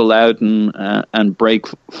can dribble out and break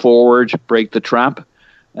forward, break the trap.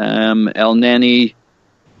 Elneny,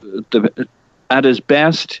 at his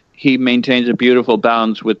best, he maintains a beautiful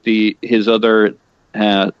balance with his other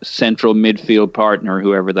central midfield partner,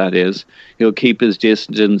 whoever that is. He'll keep his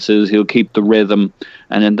distances, he'll keep the rhythm,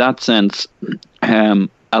 and in that sense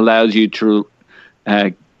allows you to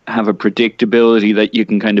have a predictability that you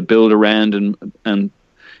can kind of build around, and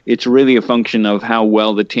it's really a function of how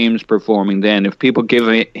well the team's performing then. If people give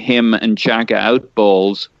him and Xhaka out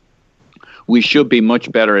balls, we should be much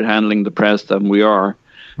better at handling the press than we are.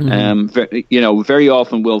 Very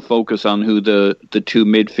often we'll focus on who the two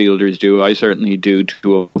midfielders do. I certainly do,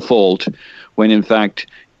 to a fault, when in fact,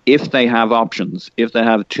 if they have options, if they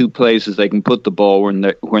have two places they can put the ball when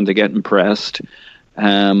they're getting pressed,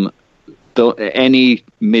 any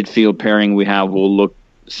midfield pairing we have will look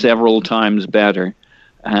several times better.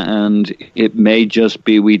 And it may just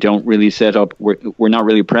be we don't really set up. We're not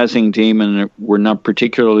really a pressing team, and we're not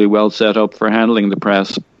particularly well set up for handling the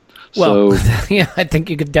press. Well, so, yeah, I think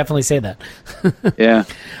you could definitely say that. Yeah.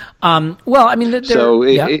 Well, I mean,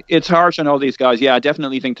 it's harsh on all these guys. Yeah, I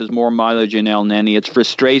definitely think there's more mileage in Elneny. It's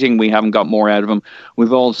frustrating we haven't got more out of him.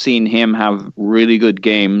 We've all seen him have really good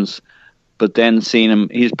games, but then seen him.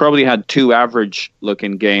 He's probably had 2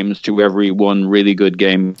 average-looking games to every one really good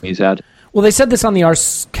game he's had. Well, they said this on the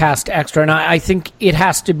Arscast Extra, and I think it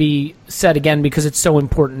has to be said again because it's so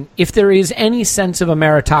important. If there is any sense of a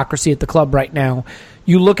meritocracy at the club right now,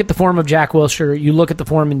 you look at the form of Jack Wilshere, you look at the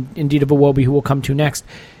form indeed of Iwobi, who we'll come to next,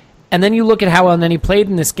 and then you look at how Elneny played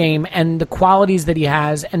in this game and the qualities that he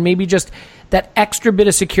has, and maybe just that extra bit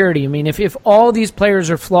of security. I mean, if all these players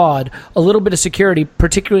are flawed, a little bit of security,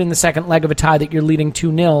 particularly in the second leg of a tie that you're leading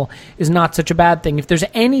 2-0, is not such a bad thing. If there's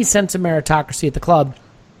any sense of meritocracy at the club,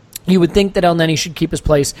 you would think that Elneny should keep his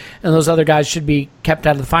place and those other guys should be kept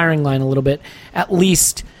out of the firing line a little bit, at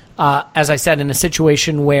least, as I said, in a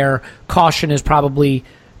situation where caution is probably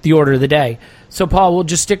the order of the day. So, Paul, we'll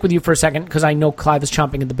just stick with you for a second because I know Clive is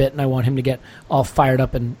chomping at the bit and I want him to get all fired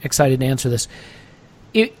up and excited to answer this.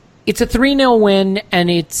 It's a 3-0 win,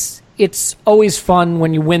 and it's always fun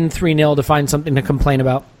when you win 3-0 to find something to complain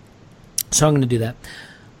about. So I'm going to do that.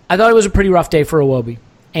 I thought it was a pretty rough day for Iwobi.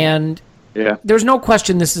 And Yeah. There's no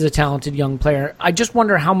question this is a talented young player. I just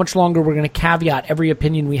wonder how much longer we're going to caveat every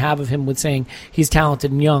opinion we have of him with saying he's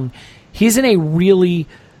talented and young. He's in a really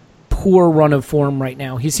poor run of form right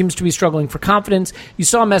now. He seems to be struggling for confidence. You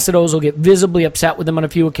saw Mesut Ozil get visibly upset with him on a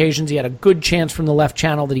few occasions. He had a good chance from the left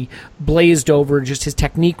channel that he blazed over. Just his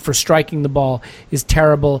technique for striking the ball is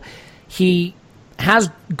terrible. He has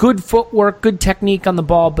good footwork, good technique on the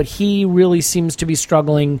ball, but he really seems to be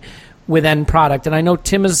struggling with end product. And I know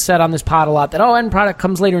Tim has said on this pod a lot that, end product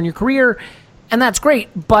comes later in your career, and that's great,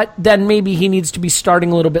 but then maybe he needs to be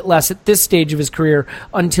starting a little bit less at this stage of his career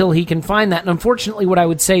until he can find that. And unfortunately, what I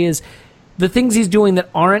would say is the things he's doing that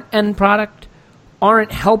aren't end product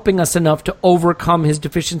aren't helping us enough to overcome his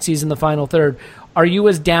deficiencies in the final third. Are you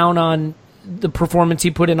as down on the performance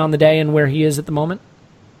he put in on the day and where he is at the moment?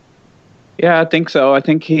 Yeah, I think so. I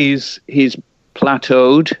think he's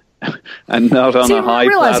plateaued and not on a high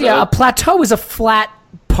plateau. Yeah, a plateau is a flat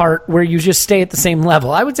part where you just stay at the same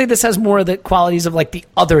level. I would say this has more of the qualities of like the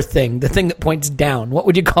other thing, the thing that points down. What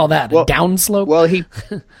would you call that? A downslope? Well,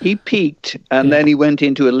 he peaked and then he went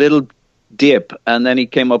into a little dip and then he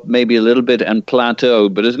came up maybe a little bit and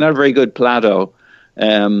plateaued, but it's not a very good plateau.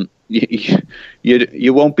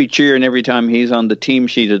 You won't be cheering every time he's on the team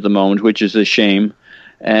sheet at the moment, which is a shame.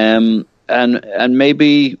 And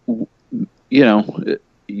maybe,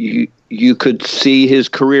 you could see his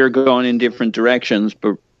career going in different directions,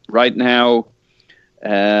 but right now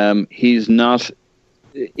he's not.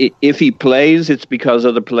 If he plays, it's because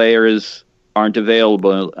other players aren't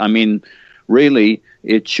available. I mean, really,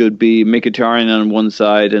 it should be Mkhitaryan on one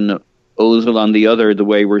side and Ozil on the other, the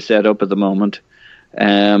way we're set up at the moment.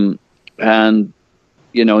 And,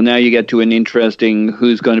 now you get to an interesting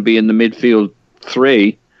who's going to be in the midfield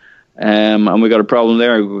three. And we got a problem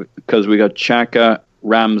there because we got Xhaka,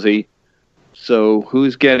 Ramsey. So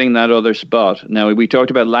who's getting that other spot? Now, we talked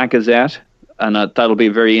about Lacazette, and that'll be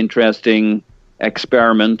a very interesting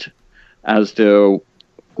experiment as to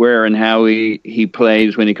where and how he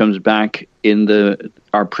plays when he comes back in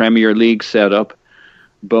our Premier League setup.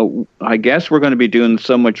 But I guess we're going to be doing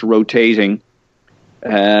so much rotating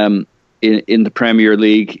in the Premier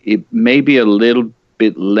League. It may be a little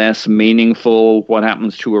bit less meaningful what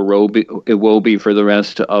happens to Iwobi for the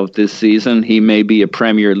rest of this season. He may be a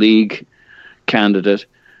Premier League candidate.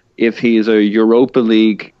 If he's a Europa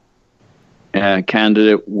League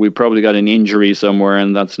candidate, we probably got an injury somewhere,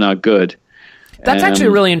 and that's not good. That's actually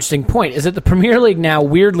a really interesting point, is that the Premier League now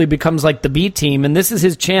weirdly becomes like the B team, and this is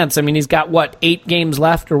his chance. I mean, he's got, 8 games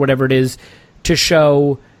left or whatever it is to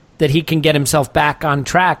show that he can get himself back on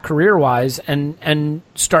track career-wise and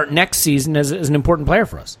start next season as an important player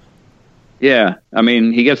for us. Yeah, I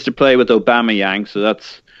mean, he gets to play with Aubameyang, so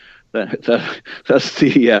that's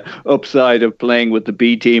the upside of playing with the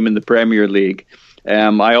B team in the Premier League.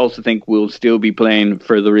 I also think we'll still be playing,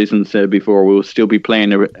 for the reasons said before, we'll still be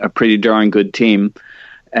playing a pretty darn good team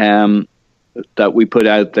that we put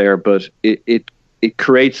out there, but it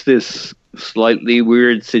creates this slightly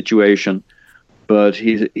weird situation. But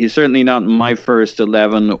he's certainly not my first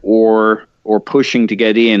 11 or pushing to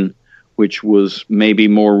get in, which was maybe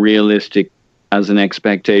more realistic as an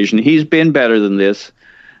expectation. He's been better than this,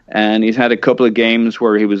 and he's had a couple of games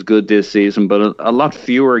where he was good this season, but a lot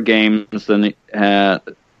fewer games than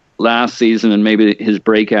last season and maybe his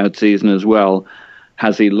breakout season as well.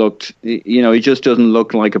 Has he looked? He just doesn't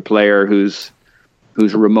look like a player who's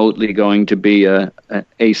remotely going to be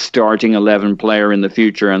a starting 11 player in the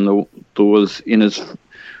future. And there was, in his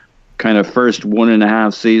kind of first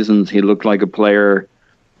 1.5 seasons, he looked like a player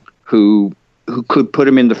who could put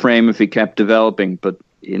him in the frame if he kept developing. But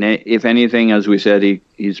if anything, as we said,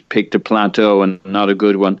 he's picked a plateau and not a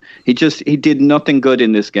good one. He did nothing good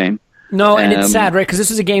in this game. No, and it's sad, right? Because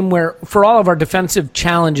this is a game where, for all of our defensive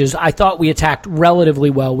challenges, I thought we attacked relatively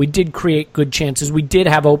well. We did create good chances. We did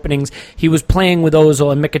have openings. He was playing with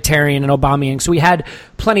Ozil and Mkhitaryan and Aubameyang, so we had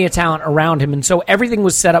plenty of talent around him. And so everything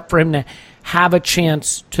was set up for him to have a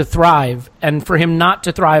chance to thrive. And for him not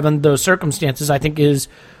to thrive under those circumstances, I think is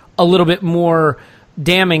a little bit more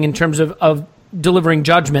damning in terms of delivering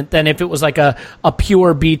judgment than if it was like a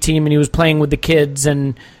pure B team and he was playing with the kids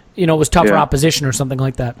and it was tougher opposition or something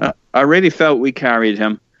like that. I really felt we carried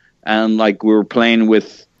him, and like we were playing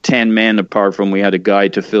with 10 men apart from we had a guy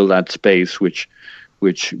to fill that space, which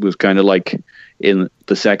was kind of like in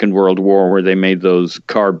the Second World War where they made those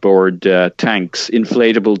cardboard tanks,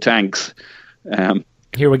 inflatable tanks.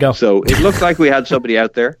 Here we go. So it looked like we had somebody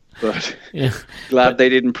out there, but glad they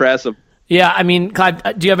didn't press him. Yeah, I mean, Clive,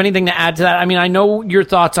 do you have anything to add to that? I mean, I know your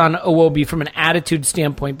thoughts on Iwobi from an attitude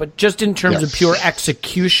standpoint, but just in terms of pure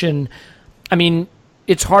execution, I mean,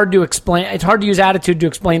 it's hard to explain. It's hard to use attitude to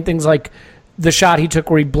explain things like the shot he took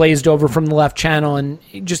where he blazed over from the left channel, and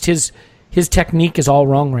just his technique is all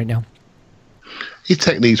wrong right now. His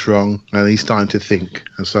technique's wrong, and he's starting to think.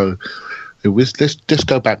 And so let's just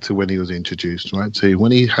go back to when he was introduced, right? So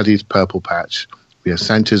when he had his purple patch, we had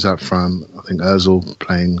Sanchez up front, I think Ozil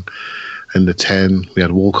playing in the 10, we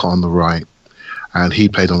had Walker on the right, and he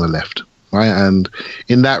played on the left, right? And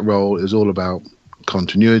in that role, it was all about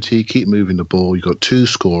continuity, keep moving the ball. You've got two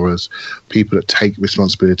scorers, people that take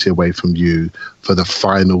responsibility away from you for the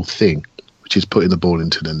final thing, which is putting the ball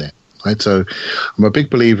into the net. Right, so I'm a big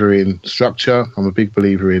believer in structure. I'm a big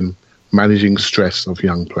believer in managing stress of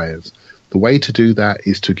young players. The way to do that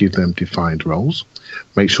is to give them defined roles,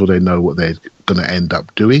 make sure they know what they're going to end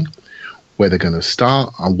up doing, where they're going to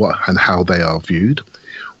start, and what and how they are viewed.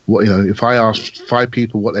 What, if I ask 5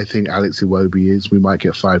 people what they think Alex Iwobi is, we might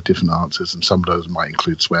get 5 different answers, and some of those might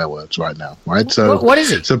include swear words right now. Right? So what is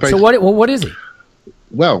he? So what is he?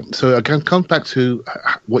 Well, so again, comes back to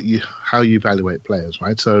how you evaluate players,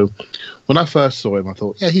 right? So when I first saw him, I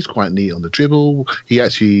thought, yeah, he's quite neat on the dribble. He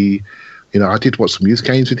actually, I did watch some youth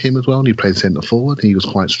games with him as well, and he played centre forward, and he was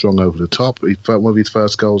quite strong over the top. One of his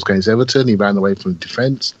first goals against Everton, he ran away from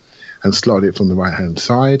defence and slotted it from the right-hand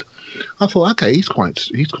side. I thought, okay, he's quite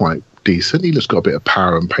decent. He just got a bit of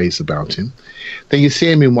power and pace about him. Then you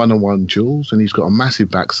see him in one-on-one duels, and he's got a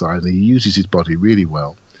massive backside, and he uses his body really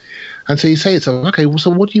well. And so you say to him, okay, well, so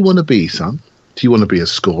what do you want to be, son? Do you want to be a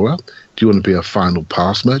scorer? Do you want to be a final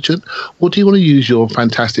pass merchant? Or do you want to use your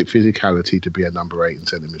fantastic physicality to be a number 8 in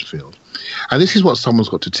centre midfield? And this is what someone's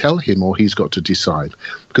got to tell him, or he's got to decide.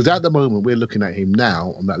 Because at the moment, we're looking at him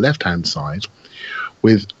now on that left-hand side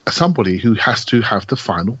with somebody who has to have the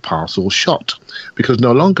final pass or shot. Because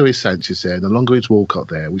no longer is Sanchez there, no longer is Walcott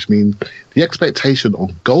there, which means the expectation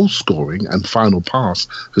on goal scoring and final pass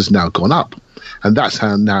has now gone up. And that's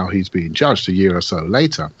how now he's being judged a year or so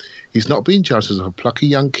later. He's not being judged as a plucky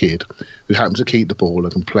young kid who happens to keep the ball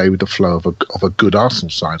and can play with the flow of a good Arsenal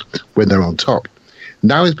side when they're on top.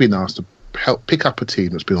 Now he's been asked to help pick up a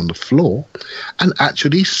team that's been on the floor and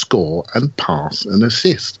actually score and pass and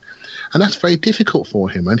assist. And that's very difficult for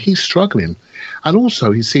him, and he's struggling. And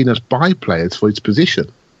also he's seen as by players for his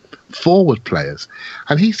position, forward players.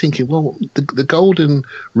 And he's thinking, well, the golden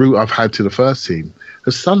route I've had to the first team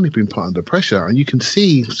has suddenly been put under pressure. And you can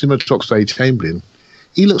see, similar to Oxlade-Chamberlain,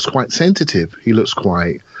 he looks quite sensitive. He looks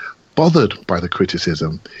quite bothered by the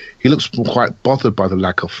criticism. He looks quite bothered by the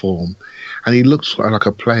lack of form. And he looks like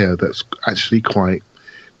a player that's actually quite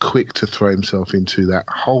quick to throw himself into that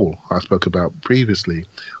hole I spoke about previously.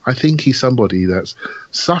 I think he's somebody that's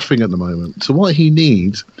suffering at the moment. So what he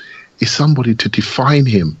needs is somebody to define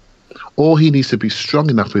him. Or he needs to be strong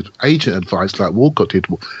enough with agent advice like Walcott did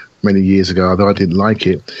many years ago, although I didn't like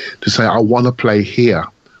it, to say, I want to play here.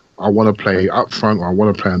 I want to play up front, or I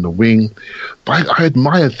want to play on the wing. But I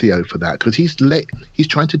admire Theo for that, because he's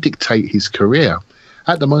trying to dictate his career.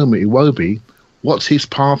 At the moment, Iwobi, what's his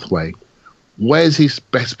pathway? Where's his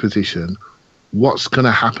best position? What's going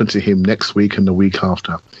to happen to him next week and the week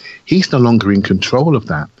after? He's no longer in control of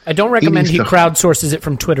that. I don't recommend he crowdsources it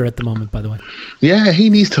from Twitter at the moment, by the way. Yeah, he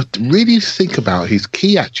needs to really think about his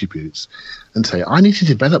key attributes and say, I need to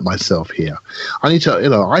develop myself here. I need to,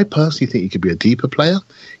 I personally think he could be a deeper player.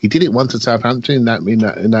 He did it once at Southampton in that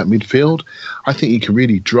midfield. I think he can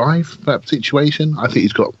really drive that situation. I think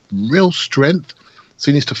he's got real strength. So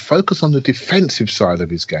he needs to focus on the defensive side of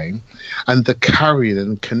his game and the carrying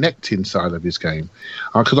and connecting side of his game.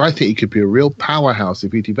 Because I think he could be a real powerhouse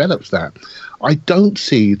if he develops that. I don't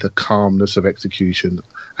see the calmness of execution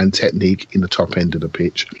and technique in the top end of the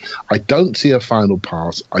pitch. I don't see a final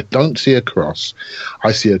pass. I don't see a cross.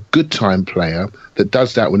 I see a good time player that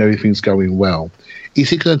does that when everything's going well. Is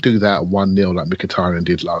he going to do that at 1-0 like Mkhitaryan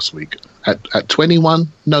did last week? At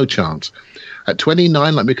 21, no chance. At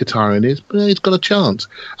 29, like Mkhitaryan is, he's got a chance.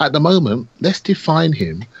 At the moment, let's define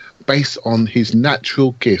him based on his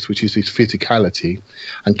natural gift, which is his physicality,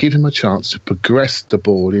 and give him a chance to progress the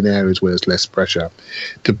ball in areas where there's less pressure,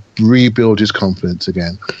 to rebuild his confidence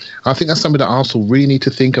again. I think that's something that Arsenal really need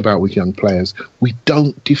to think about with young players. We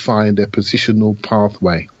don't define their positional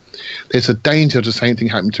pathway. There's a danger of the same thing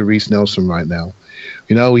happening to Reece Nelson right now.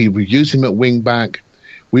 We use him at wing back.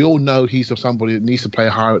 We all know he's somebody that needs to play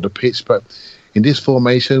higher at the pitch, but in this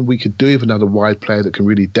formation, we could do with another wide player that can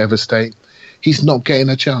really devastate. He's not getting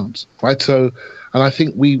a chance, right? So, and I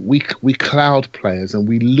think we cloud players and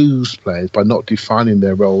we lose players by not defining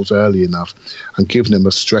their roles early enough and giving them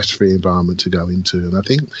a stress-free environment to go into. And I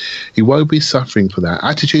think he won't be suffering for that.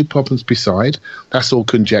 Attitude problems beside, that's all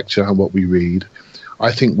conjecture and what we read.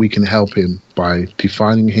 I think we can help him by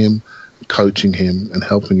defining him, coaching him and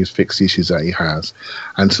helping him fix the issues that he has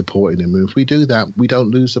and supporting him. And if we do that, we don't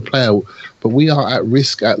lose the player, but we are at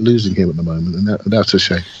risk at losing him at the moment, and that's a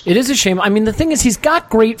shame. It is a shame. I mean, the thing is, he's got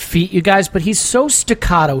great feet, you guys, but he's so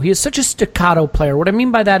staccato. He is such a staccato player. What I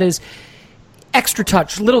mean by that is extra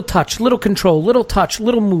touch, little control, little touch,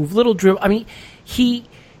 little move, little dribble. I mean,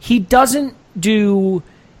 he doesn't do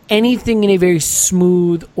anything in a very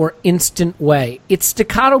smooth or instant way. It's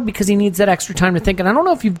staccato because he needs that extra time to think. And I don't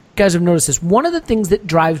know if you guys have noticed this. One of the things that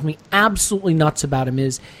drives me absolutely nuts about him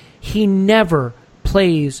is he never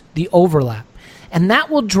plays the overlap. And that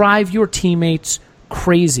will drive your teammates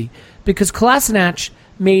crazy because Kolasinac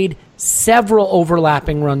made several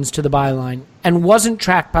overlapping runs to the byline and wasn't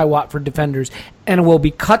tracked by Watford defenders. And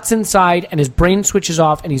Iwobi cuts inside and his brain switches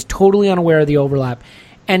off and he's totally unaware of the overlap.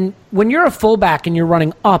 And when you're a fullback and you're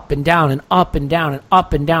running up and down and up and down and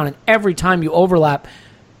up and down, and every time you overlap,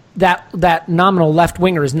 that nominal left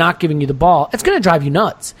winger is not giving you the ball, it's going to drive you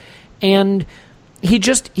nuts. And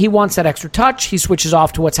he wants that extra touch. He switches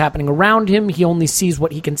off to what's happening around him. He only sees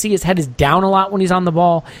what he can see. His head is down a lot when he's on the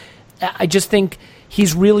ball. I just think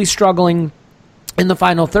he's really struggling in the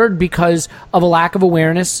final third because of a lack of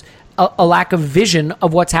awareness, a lack of vision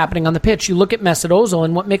of what's happening on the pitch. You look at Mesut Ozil,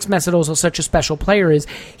 and what makes Mesut Ozil such a special player is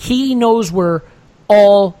he knows where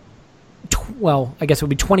I guess it would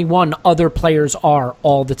be 21 other players are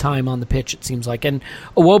all the time on the pitch, it seems like. And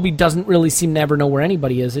Iwobi doesn't really seem to ever know where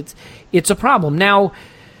anybody is. It's a problem. Now,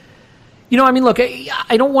 look,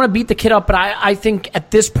 I don't want to beat the kid up, but I think at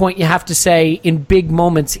this point you have to say in big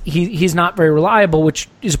moments he's not very reliable, which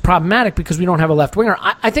is problematic because we don't have a left winger.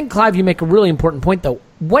 I think, Clive, you make a really important point, though.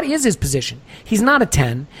 What is his position? He's not a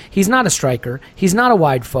 10. He's not a striker. He's not a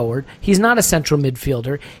wide forward. He's not a central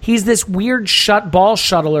midfielder. He's this weird ball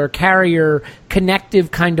shuttler, carrier,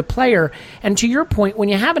 connective kind of player. And to your point, when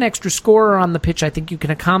you have an extra scorer on the pitch, I think you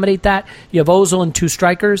can accommodate that. You have Ozil and two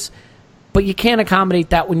strikers. But you can't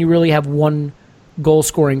accommodate that when you really have one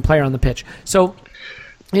goal-scoring player on the pitch. So,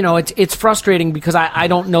 it's frustrating because I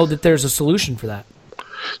don't know that there's a solution for that.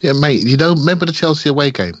 Yeah, mate, remember the Chelsea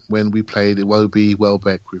away game when we played Iwobi,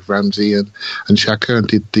 Welbeck with Ramsey and Xhaka and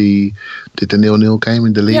did the 0-0 game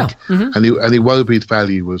in the league? Yeah. Mm-hmm. And Iwobi's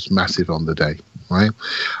value was massive on the day, right?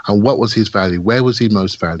 And what was his value? Where was he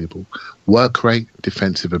most valuable? Work rate,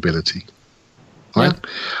 defensive ability, right? Yeah.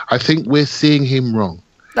 I think we're seeing him wrong.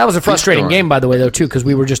 That was a frustrating game, by the way, though, too, because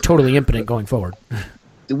we were just totally impotent going forward.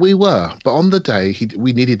 We were, but on the day,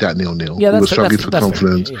 we needed that 0-0. Yeah, we were struggling for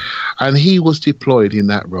confidence. Yeah. And he was deployed in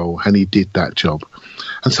that role, and he did that job.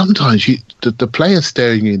 And sometimes the player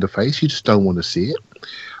staring you in the face, you just don't want to see it.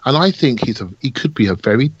 And I think he could be a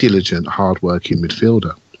very diligent, hard-working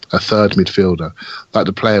midfielder, a third midfielder, like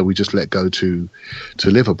the player we just let go to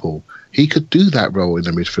Liverpool. He could do that role in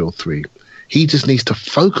the midfield three. He just needs to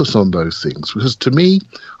focus on those things because, to me,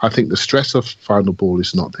 I think the stress of final ball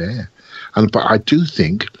is not there. But I do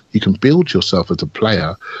think you can build yourself as a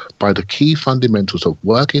player by the key fundamentals of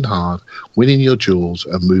working hard, winning your duels,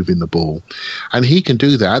 and moving the ball. And he can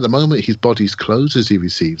do that. At the moment, his body's closed as he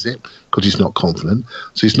receives it because he's not confident.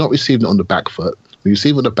 So he's not receiving it on the back foot. When you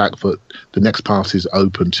receive it on the back foot, the next pass is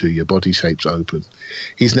open to you. Body shape's open.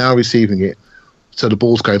 He's now receiving it, so the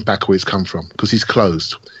ball's going back where it's come from because he's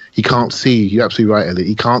closed. He can't see. You're absolutely right, Elliot.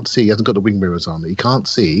 He can't see. He hasn't got the wing mirrors on. He can't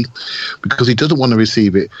see because he doesn't want to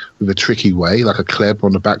receive it with a tricky way, like a Kleb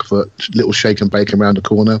on the back foot, little shake and bake around the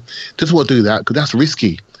corner. Doesn't want to do that because that's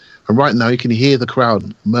risky. And right now, you can hear the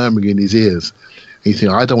crowd murmuring in his ears. And you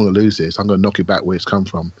think, I don't want to lose this. I'm going to knock it back where it's come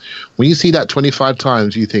from. When you see that 25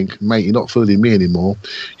 times, you think, mate, you're not fooling me anymore.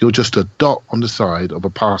 You're just a dot on the side of a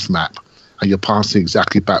pass map, and you're passing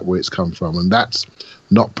exactly back where it's come from. And that's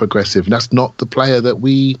not progressive. That's not the player that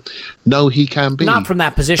we know he can be. Not from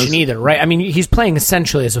that position either, right? I mean, he's playing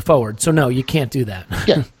essentially as a forward, so no, you can't do that.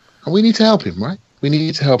 Yeah, and we need to help him, right? We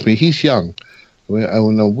need to help him. He's young.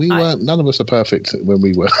 None of us are perfect when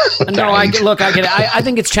we were. No, I get it. I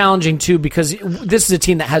think it's challenging too because this is a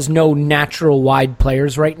team that has no natural wide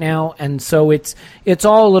players right now, and so it's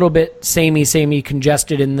all a little bit samey,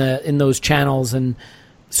 congested in those channels and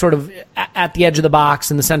sort of at the edge of the box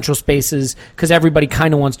in the central spaces because everybody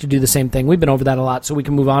kind of wants to do the same thing. We've been over that a lot, so we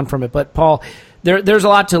can move on from it. But Paul, there's a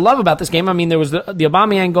lot to love about this game. I mean, there was the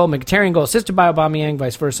Aubameyang goal, Mkhitaryan goal, assisted by Aubameyang,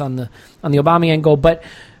 vice versa on the Aubameyang goal. But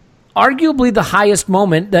arguably the highest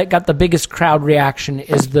moment that got the biggest crowd reaction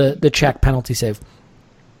is the Czech penalty save.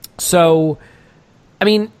 So, I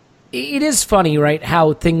mean, it is funny, right,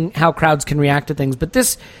 how crowds can react to things. But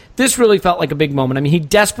this really felt like a big moment. I mean, he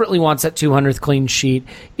desperately wants that 200th clean sheet.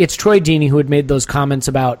 It's Troy Deeney who had made those comments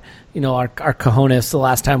about, our cojones the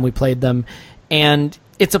last time we played them. And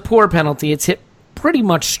it's a poor penalty. It's hit pretty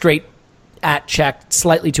much straight at Cech,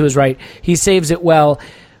 slightly to his right. He saves it well.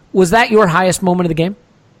 Was that your highest moment of the game?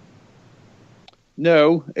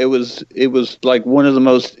 No, it was like one of the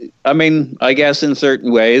most, I mean, I guess in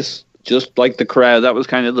certain ways, just like the crowd, that was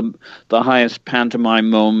kind of the highest pantomime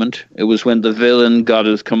moment. It was when the villain got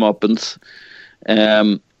his comeuppance.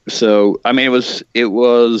 So, I mean, it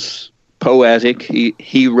was poetic.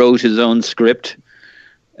 He wrote his own script.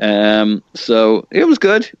 So it was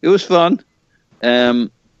good. It was fun. But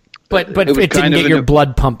it didn't get your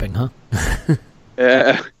blood pumping, huh?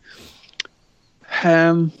 Yeah.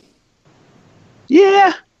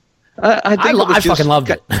 I fucking loved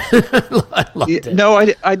it. I loved it. No,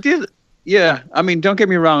 I did. Yeah. I mean, don't get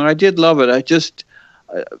me wrong. I did love it. I just,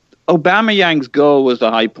 Aubameyang's goal was the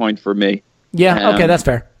high point for me. Yeah. Okay. That's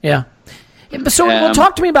fair. Yeah. So well,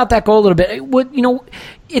 talk to me about that goal a little bit.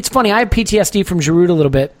 It's funny. I have PTSD from Giroud a little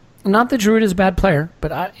bit. Not that Giroud is a bad player,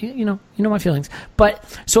 but you know my feelings. But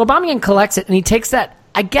so Aubameyang collects it and he takes that,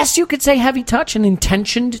 I guess you could say, heavy touch, an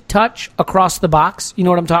intentioned touch across the box. You know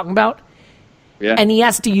what I'm talking about? Yeah. And he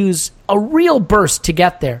has to use a real burst to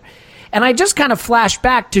get there. And I just kind of flashed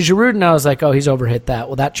back to Giroud and I was like, oh, he's overhit that.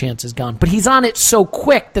 Well, that chance is gone. But he's on it so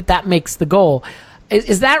quick that makes the goal.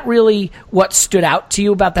 Is that really what stood out to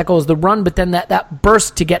you about that goal, is the run, but then that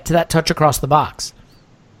burst to get to that touch across the box?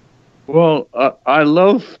 Well, I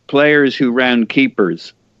love players who round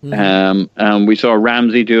keepers. Mm-hmm. We saw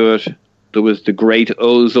Ramsey do it. There was the great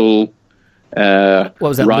Ozil what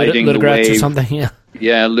was that, riding the Ludogorets wave. Or something?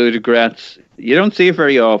 Yeah, Ludogorets. You don't see it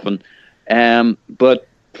very often. But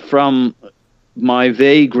from my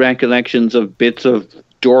vague recollections of bits of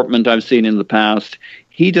Dortmund I've seen in the past,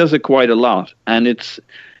 he does it quite a lot, and it's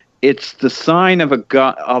the sign of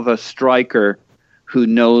a striker who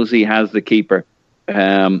knows he has the keeper.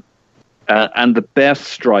 And the best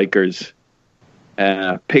strikers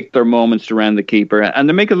pick their moments to round the keeper, and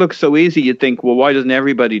they make it look so easy. You think, well, why doesn't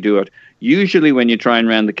everybody do it? Usually, when you try and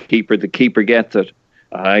round the keeper gets it.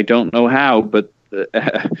 I don't know how, but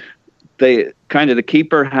the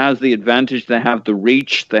keeper has the advantage. They have the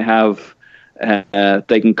reach. They have.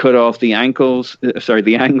 They can cut off the angles. But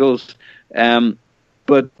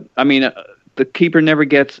I mean, the keeper never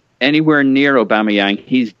gets anywhere near Aubameyang.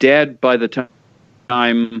 He's dead by the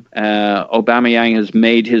time Aubameyang has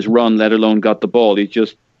made his run, let alone got the ball.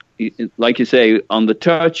 Like you say, on the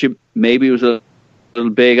touch, maybe it was a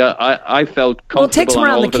little big. I felt comfortable. Well, it takes him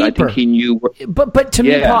around the keeper. I think he knew. But to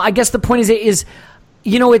me, Paul, I guess the point is.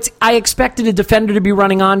 I expected a defender to be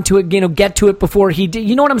running on to it, get to it before he did.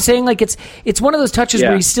 You know what I'm saying? Like it's one of those touches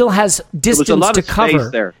where he still has distance to cover.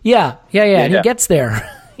 There. Yeah, and he gets there.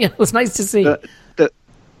 It was nice to see.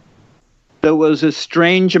 There was a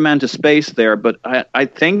strange amount of space there, but I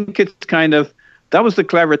think it's that was the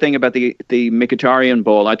clever thing about the Mkhitaryan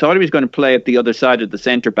ball. I thought he was going to play at the other side of the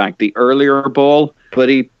centre back, the earlier ball, but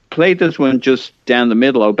he played this one just down the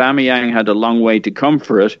middle. Aubameyang had a long way to come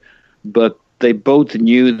for it, but they both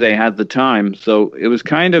knew they had the time. So it was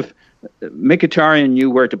Mkhitaryan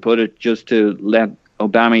knew where to put it just to let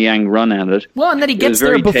Aubameyang run at it. Well, and then he gets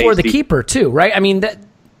there before the keeper too, right? I mean, that's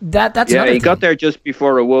he got there just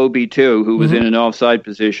before Iwobi too, who was in an offside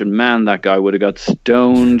position. Man, that guy would have got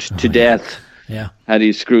stoned to death had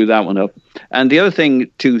he screwed that one up. And the other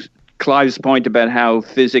thing, to Clive's point about how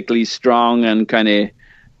physically strong and kind of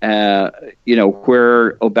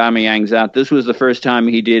where Aubameyang's at, this was the first time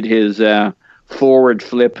he did his forward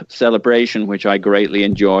flip celebration, which I greatly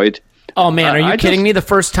enjoyed. Oh man, are you kidding me? The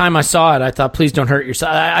first time I saw it, I thought, please don't hurt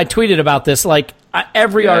yourself. I tweeted about this. Like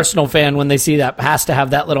every Arsenal fan, when they see that, has to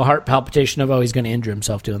have that little heart palpitation of, oh, he's going to injure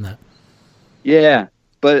himself doing that. Yeah,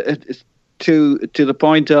 but it's to the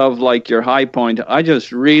point of like your high point. I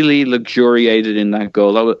just really luxuriated in that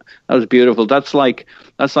goal. That was beautiful. That's like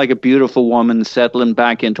a beautiful woman settling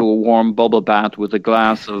back into a warm bubble bath with a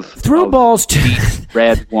glass of balls to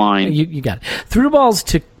red wine. You got it. Through balls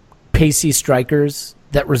to pacey strikers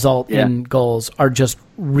that result in goals are just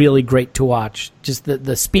really great to watch. Just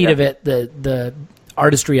the speed of it, the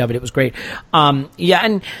artistry of it. It was great. And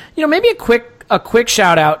maybe a quick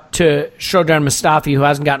shout out to Shkodran Mustafi, who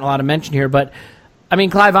hasn't gotten a lot of mention here. But I mean,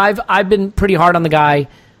 Clive, I've been pretty hard on the guy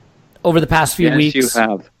over the past few weeks. Yes, you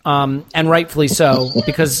have. And rightfully so,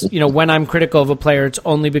 because when I'm critical of a player, it's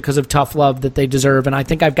only because of tough love that they deserve. And I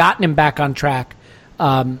think I've gotten him back on track.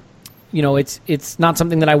 It's not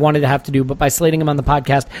something that I wanted to have to do, but by slating him on the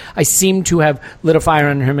podcast, I seem to have lit a fire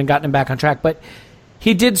under him and gotten him back on track. But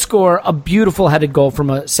he did score a beautiful headed goal from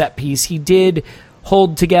a set piece. He did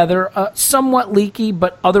hold together a somewhat leaky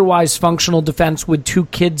but otherwise functional defense with two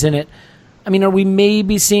kids in it. I mean, are we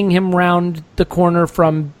maybe seeing him round the corner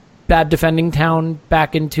from bad defending town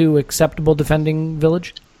back into acceptable defending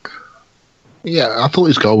village? Yeah, I thought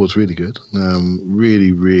his goal was really good.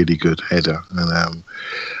 Really, really good header. And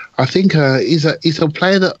I think he's a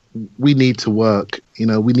player that we need to work.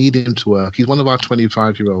 We need him to work. He's one of our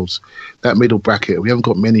 25-year-olds, that middle bracket. We haven't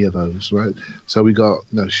got many of those, right? So we got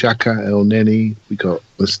Xhaka, El Neni, we got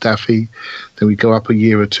Mustafi. Then we go up a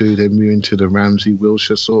year or two, then move into the Ramsey,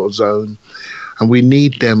 Wilshere sort of zone. And we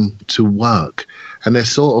need them to work. And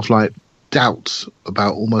there's sort of like doubts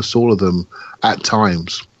about almost all of them at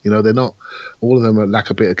times. They're not, all of them lack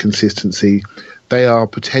a bit of consistency. They are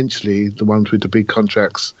potentially the ones with the big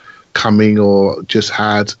contracts coming or just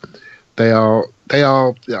had. They are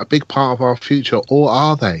a big part of our future, or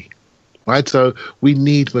are they? Right? So we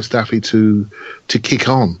need Mustafi to kick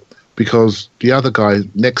on, because the other guy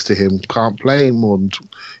next to him can't play more than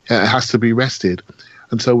it has to be rested.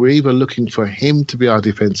 And so we're either looking for him to be our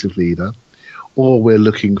defensive leader, or we're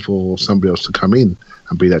looking for somebody else to come in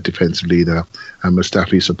and be that defensive leader, and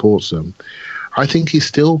Mustafi supports them. I think he's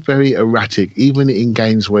still very erratic, even in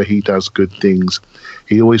games where he does good things.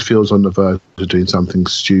 He always feels on the verge of doing something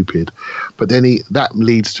stupid. But then that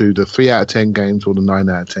leads to the 3 out of 10 games or the 9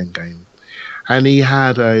 out of 10 game. And he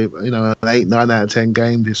had an 8, 9 out of 10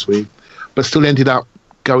 game this week, but still ended up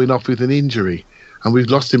going off with an injury. And we've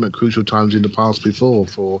lost him at crucial times in the past before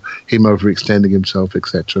for him overextending himself,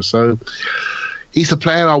 etc. So he's a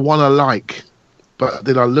player I want to like. But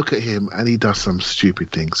then I look at him and he does some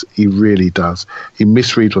stupid things. He really does. He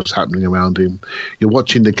misreads what's happening around him. You're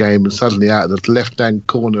watching the game and suddenly out of the left-hand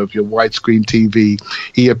corner of your widescreen TV,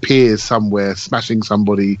 he appears somewhere smashing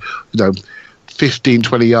somebody, 15,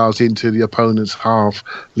 20 yards into the opponent's half,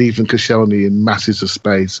 leaving Koscielny in masses of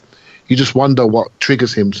space. You just wonder what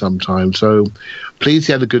triggers him sometimes. So please,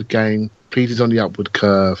 he had a good game. Please, he's on the upward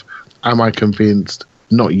curve. Am I convinced?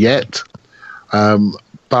 Not yet.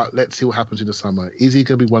 But let's see what happens in the summer. Is he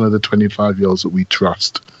going to be one of the 25-year-olds that we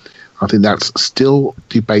trust? I think that's still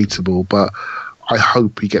debatable, but I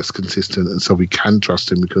hope he gets consistent, and so we can trust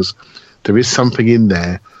him, because there is something in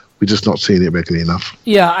there. We're just not seeing it regularly enough.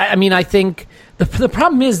 Yeah, I think the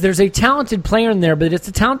problem is there's a talented player in there, but it's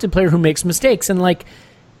a talented player who makes mistakes. And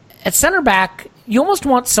at center back, you almost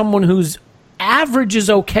want someone whose average is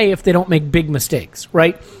okay if they don't make big mistakes,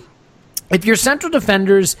 right? If your central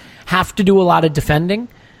defenders have to do a lot of defending,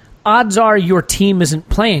 odds are your team isn't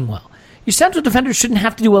playing well. Your central defenders shouldn't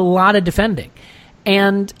have to do a lot of defending.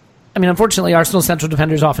 And, unfortunately, Arsenal central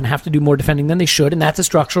defenders often have to do more defending than they should, and that's a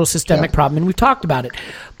structural, systemic problem, and we've talked about it.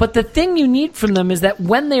 But the thing you need from them is that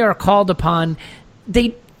when they are called upon,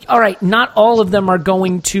 not all of them are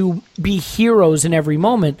going to be heroes in every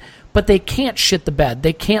moment, but they can't shit the bed.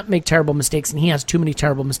 They can't make terrible mistakes, and he has too many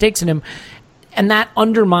terrible mistakes in him. And that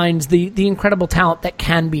undermines the incredible talent that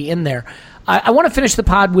can be in there. I want to finish the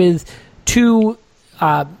pod with two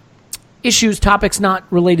topics not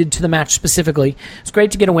related to the match specifically. It's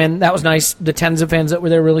great to get a win. That was nice. The tens of fans that were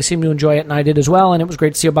there really seemed to enjoy it, and I did as well. And it was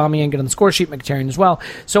great to see Aubameyang get on the score sheet, Mkhitaryan as well.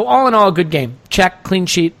 So all in all, a good game. Check, clean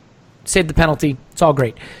sheet, saved the penalty. It's all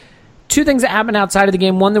great. Two things that happened outside of the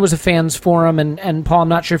game. One, there was a fans forum, and Paul, I'm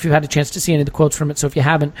not sure if you had a chance to see any of the quotes from it, so if you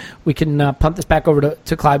haven't, we can punt this back over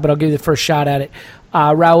to Clyde, but I'll give you the first shot at it.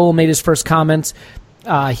 Raul made his first comments.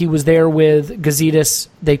 He was there with Gazidis.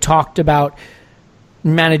 They talked about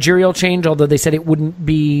managerial change, although they said it wouldn't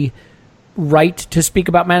be right to speak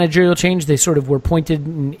about managerial change. They sort of were pointed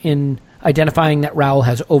in identifying that Raul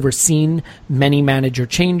has overseen many manager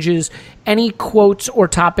changes. Any quotes or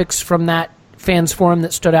topics from that fans forum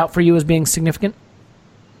that stood out for you as being significant?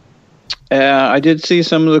 I did see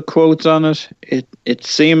some of the quotes on it. It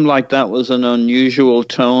seemed like that was an unusual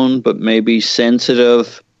tone, but maybe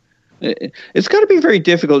sensitive. It's got to be very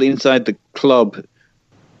difficult inside the club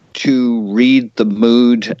to read the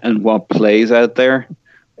mood and what plays out there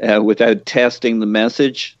without testing the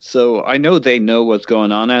message. So I know they know what's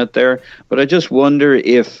going on out there, but I just wonder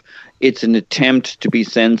if it's an attempt to be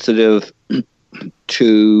sensitive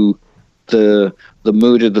to the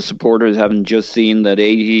mood of the supporters, having just seen that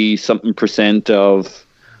 80-something%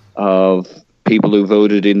 of people who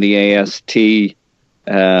voted in the AST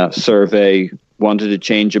survey wanted a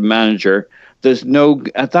change of manager.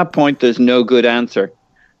 At that point, there's no good answer.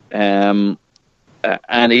 And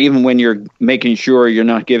even when you're making sure you're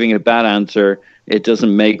not giving a bad answer, it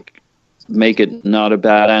doesn't make it not a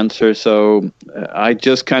bad answer. So I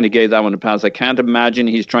just kind of gave that one a pass. I can't imagine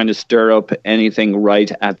he's trying to stir up anything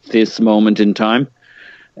right at this moment in time.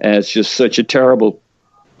 It's just such a terrible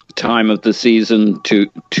time of the season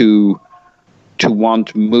to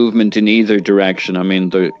want movement in either direction. I mean,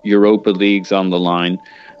 the Europa League's on the line,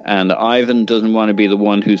 and Ivan doesn't want to be the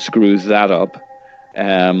one who screws that up.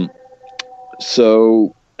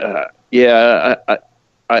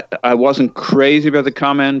 I wasn't crazy about the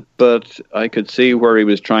comment, but I could see where he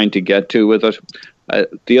was trying to get to with it.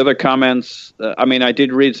 The other comments, I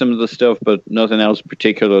did read some of the stuff, but nothing else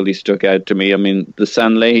particularly stuck out to me. I mean, the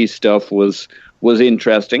Sanllehi stuff was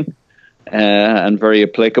interesting and very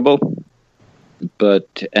applicable.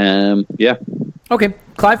 But, yeah. Okay.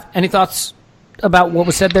 Clive, any thoughts about what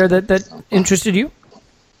was said there that interested you?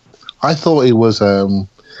 I thought it was the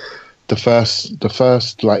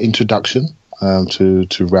first like introduction to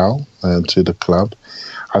Raul and to the club.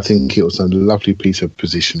 I think it was a lovely piece of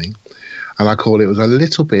positioning, and I call it was a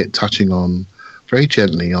little bit touching on very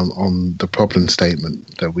gently on the problem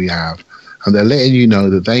statement that we have, and they're letting you know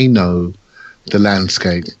that they know the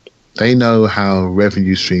landscape, they know how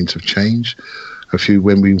revenue streams have changed.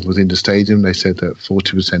 When we was in the stadium, they said that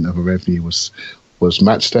 40% of the revenue was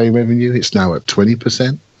match day revenue. It's now at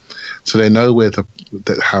 20%. So they know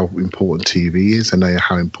how important TV is, and they know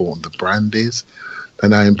how important the brand is,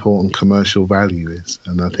 and how important commercial value is.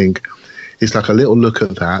 And I think it's like a little look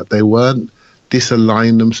at that. They weren't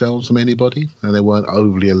disaligning themselves from anybody, and they weren't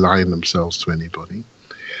overly aligning themselves to anybody.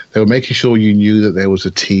 They were making sure you knew that there was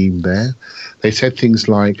a team there. They said things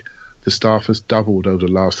like, the staff has doubled over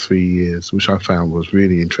the last 3 years, which I found was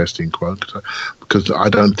really interesting quote, because I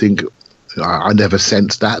don't think I never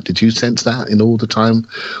sensed that. Did you sense that in all the time?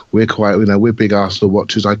 We're big Arsenal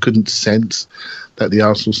watchers. I couldn't sense that the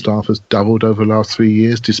Arsenal staff has doubled over the last 3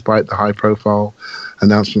 years, despite the high-profile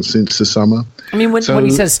announcements since the summer. I mean, when he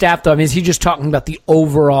says staff, though, is he just talking about the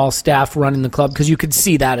overall staff running the club? Because you could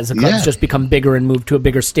see that as the club's just become bigger and moved to a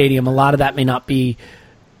bigger stadium. A lot of that may not be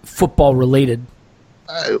football-related.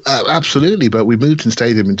 Absolutely, but we moved in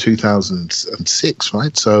stadium in 2006,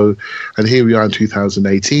 right? So, and here we are in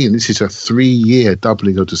 2018. This is a 3-year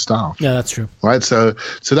doubling of the staff. Yeah, that's true. Right, so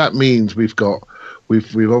that means we're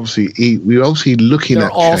obviously looking at.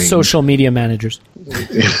 They're all change. Social media managers.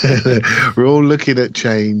 We're all looking at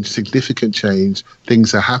change, significant change.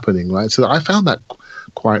 Things are happening, right? So I found that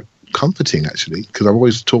quite comforting, actually, because I've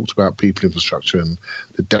always talked about people infrastructure and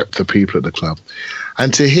the depth of people at the club,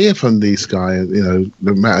 and to hear from these guys, no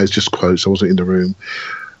matter it's just quotes, I wasn't in the room.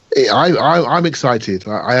 I'm excited.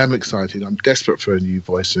 I am excited. I'm desperate for a new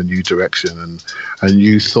voice, a new direction, and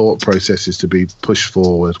new thought processes to be pushed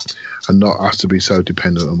forward, and not us to be so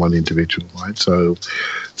dependent on one individual, right? So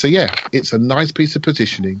yeah, it's a nice piece of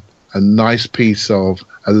positioning, a nice piece of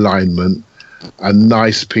alignment, a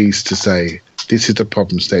nice piece to say, this is the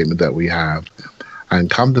problem statement that we have. And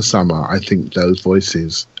come the summer, I think those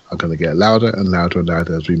voices are going to get louder and louder and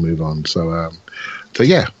louder as we move on. So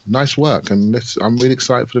yeah, nice work. And I'm really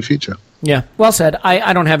excited for the future. Yeah, well said.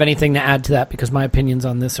 I don't have anything to add to that because my opinions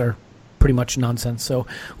on this are pretty much nonsense. So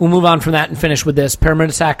we'll move on from that and finish with this. Per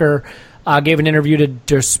Mertesacker gave an interview to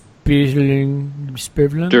Der Spiegel.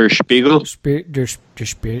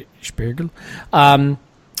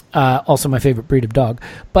 Also my favorite breed of dog.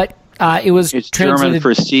 But it's German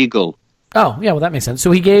for seagull. Oh, yeah, well, that makes sense. So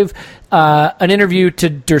he gave an interview to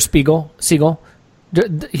Der Spiegel.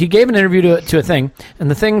 He gave an interview to a thing, and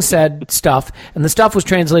the thing said stuff, and the stuff was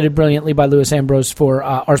translated brilliantly by Louis Ambrose for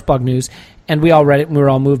Arsblog News, and we all read it, and we were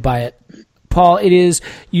all moved by it. Paul, it is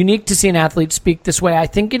unique to see an athlete speak this way. I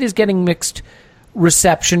think it is getting mixed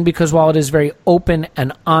reception because while it is very open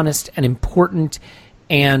and honest and important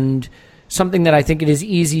and something that I think it is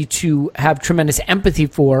easy to have tremendous empathy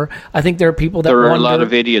for, I think there are people that there are a lot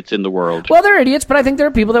of idiots in the world. Well, there are idiots, but I think there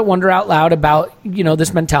are people that wonder out loud about,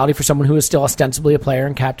 this mentality for someone who is still ostensibly a player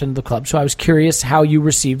and captain of the club. So I was curious how you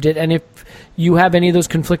received it and if you have any of those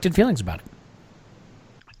conflicted feelings about it.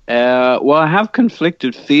 Well, I have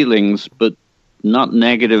conflicted feelings, but not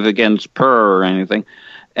negative against Per or anything.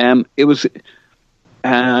 It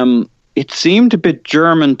seemed a bit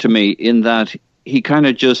German to me in that he kind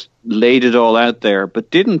of just laid it all out there, but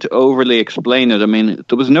didn't overly explain it. I mean,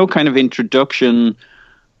 there was no kind of introduction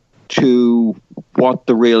to what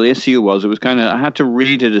the real issue was. It was I had to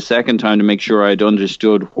read it a second time to make sure I'd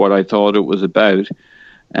understood what I thought it was about.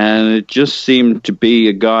 And it just seemed to be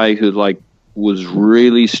a guy who was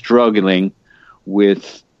really struggling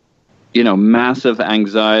with, massive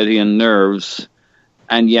anxiety and nerves,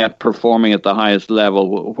 and yet performing at the highest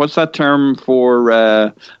level. What's that term for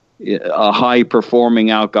a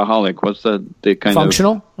high-performing alcoholic? What's the kind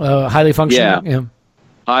functional? of... highly functioning? Yeah.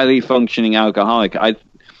 Highly functioning alcoholic.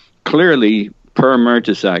 Clearly, Per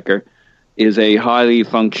Mertesacker is a highly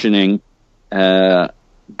functioning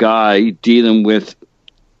guy dealing with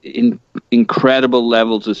incredible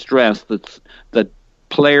levels of stress that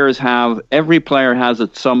players have. Every player has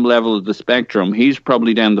at some level of the spectrum. He's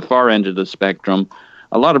probably down the far end of the spectrum.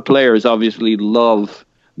 A lot of players obviously love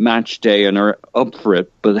match day and are up for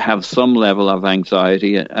it, but have some level of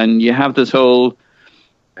anxiety. And you have this whole,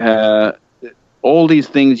 all these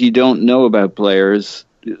things you don't know about players.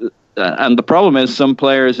 And the problem is some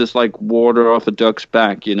players, it's like water off a duck's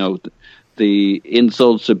back, you know, the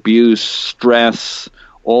insults, abuse, stress,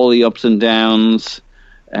 all the ups and downs,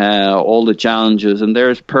 all the challenges. And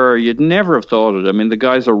there's Per, you'd never have thought it. I mean, the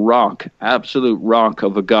guy's a rock, absolute rock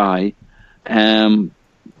of a guy.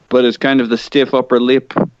 But it's kind of the stiff upper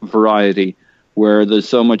lip variety where there's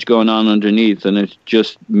so much going on underneath, and it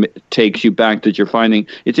just takes you back that you're finding.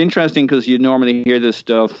 It's interesting because you normally hear this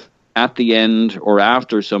stuff at the end or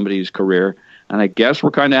after somebody's career, and I guess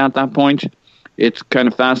we're kind of at that point. It's kind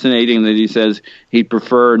of fascinating that he says he'd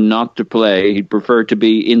prefer not to play. He'd prefer to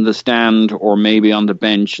be in the stand or maybe on the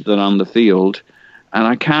bench than on the field. And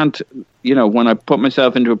I can't, you know, when I put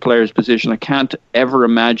myself into a player's position, I can't ever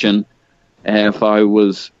imagine if I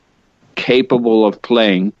was capable of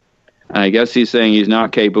playing, and I guess he's saying he's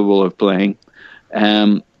not capable of playing,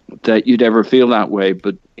 that you'd ever feel that way.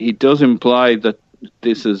 But he does imply that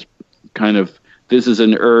this is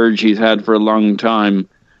an urge he's had for a long time.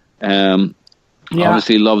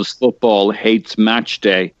 Obviously loves football, hates match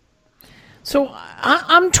day. So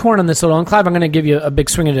I'm torn on this a little, and Clive, I'm going to give you a big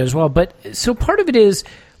swing at it as well. But so part of it is,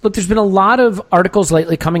 look, there's been a lot of articles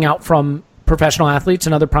lately coming out from professional athletes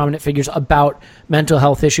and other prominent figures about mental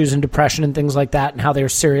health issues and depression and things like that, and how they're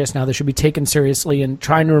serious now, they should be taken seriously, and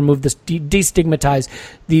trying to remove this, destigmatize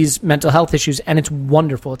these mental health issues. And it's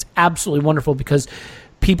wonderful. It's absolutely wonderful, because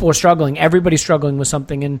people are struggling. Everybody's struggling with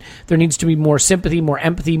something, and there needs to be more sympathy, more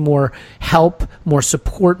empathy, more help, more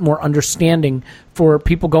support, more understanding for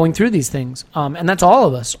people going through these things. And that's all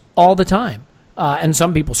of us, all the time. And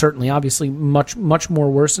some people certainly, obviously, much, much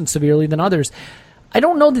more worse and severely than others. I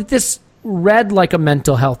don't know that this read like a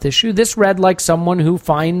mental health issue. This read like someone who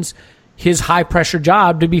finds his high-pressure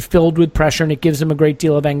job to be filled with pressure, and it gives him a great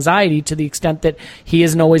deal of anxiety to the extent that he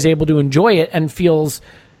isn't always able to enjoy it and feels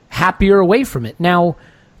happier away from it. Now,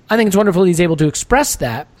 I think it's wonderful he's able to express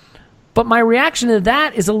that, but my reaction to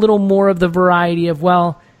that is a little more of the variety of,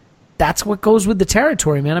 well, that's what goes with the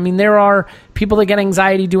territory, man. I mean, there are people that get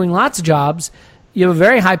anxiety doing lots of jobs. You have a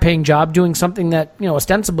very high-paying job doing something that, you know,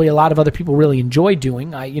 ostensibly a lot of other people really enjoy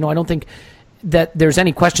doing. I don't think that there's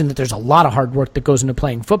any question that there's a lot of hard work that goes into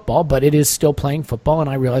playing football, but it is still playing football, and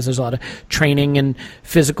I realize there's a lot of training and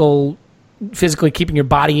physically keeping your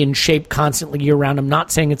body in shape constantly year-round. I'm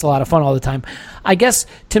not saying it's a lot of fun all the time. I guess,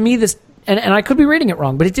 to me, this, and I could be reading it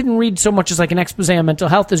wrong, but it didn't read so much as like an expose on mental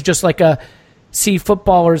health as just like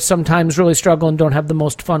footballers sometimes really struggle and don't have the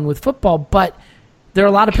most fun with football, but there are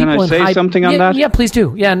a lot of people in high... Can I say something on that? Yeah, please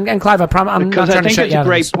do. Yeah, and Clive, I promise I'm not trying to shut you out.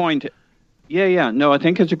 Because I think it's a great point. Yeah. No, I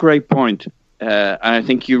think it's a great point. And I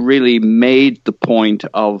think you really made the point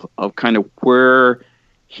of kind of where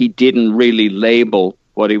he didn't really label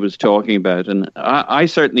what he was talking about. And I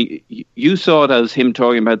certainly... You saw it as him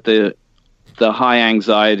talking about the high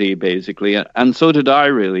anxiety, basically. And so did I,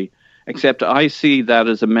 really. Except I see that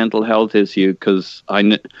as a mental health issue, because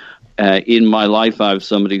in my life, I have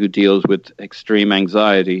somebody who deals with extreme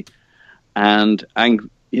anxiety, and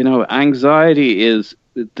anxiety is,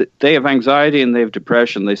 they have anxiety and they have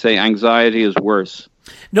depression. They say anxiety is worse.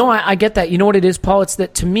 No, I get that. You know what it is, Paul? It's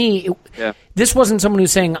that, to me, this wasn't someone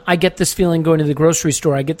who's saying, I get this feeling going to the grocery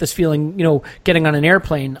store. I get this feeling, getting on an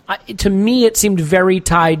airplane. To me, it seemed very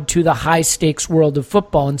tied to the high stakes world of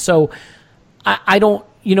football. And so I don't,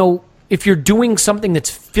 if you're doing something that's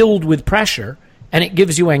filled with pressure and it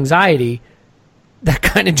gives you anxiety, that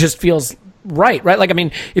kind of just feels right? Like, I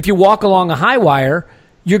mean, if you walk along a high wire,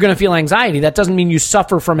 you're going to feel anxiety. That doesn't mean you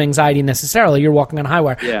suffer from anxiety necessarily. You're walking on a high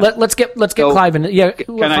wire. Yeah. Let's get Clive in. Yeah.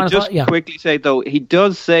 Can I just quickly say, though, he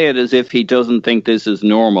does say it as if he doesn't think this is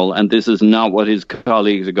normal, and this is not what his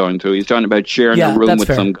colleagues are going through. He's talking about sharing a room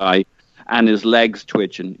with some guy and his legs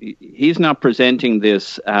twitching. He's not presenting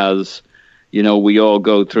this as, we all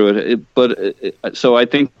go through it. But so I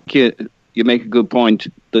think you make a good point.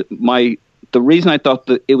 The reason I thought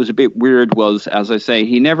that it was a bit weird was, as I say,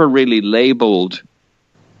 he never really labeled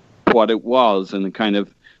what it was, and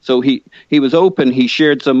so he was open. He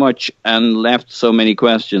shared so much and left so many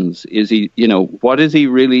questions. Is he, what is he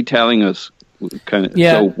really telling us?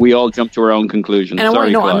 So we all jump to our own conclusions. And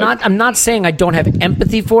I'm not saying I don't have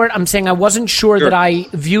empathy for it. I'm saying I wasn't sure that I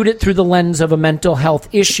viewed it through the lens of a mental health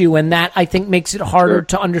issue, and that I think makes it harder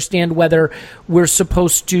to understand whether we're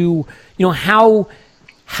supposed to,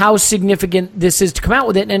 how significant this is to come out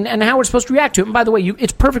with it, and how we're supposed to react to it. And by the way,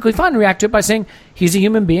 it's perfectly fine to react to it by saying he's a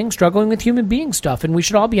human being struggling with human being stuff, and we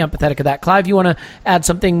should all be empathetic of that. Clive, you want to add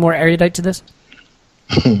something more erudite to this?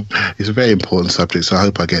 It's a very important subject, so I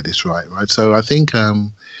hope I get this right. So I think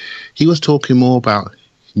he was talking more about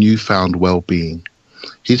newfound well-being.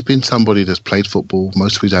 He's been somebody that's played football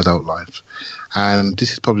most of his adult life, and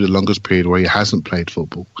this is probably the longest period where he hasn't played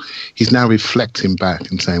football. He's now reflecting back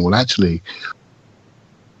and saying, well, actually,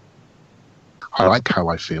 I like how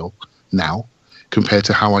I feel now compared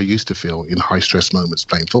to how I used to feel in high-stress moments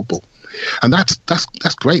playing football. And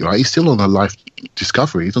that's great, right? He's still on a life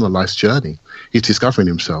discovery. He's on a life's journey. He's discovering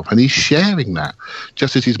himself, and he's sharing that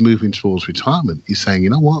just as he's moving towards retirement. He's saying, you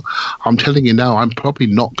know what? I'm telling you now, I'm probably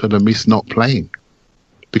not going to miss not playing.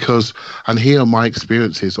 And here are my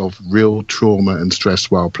experiences of real trauma and stress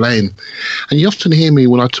while playing. And you often hear me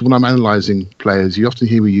when I'm analysing players, you often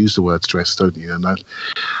hear me use the word stress, don't you? And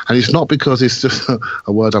it's not because it's just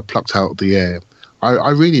a word I plucked out of the air.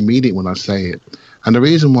 I really mean it when I say it. And the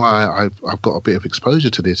reason why I've got a bit of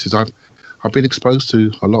exposure to this is I've been exposed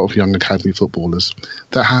to a lot of young academy footballers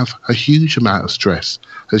that have a huge amount of stress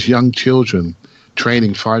as young children,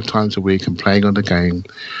 training 5 times a week and playing on the game,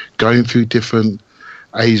 going through different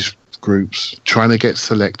age groups, trying to get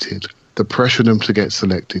selected, the pressure them to get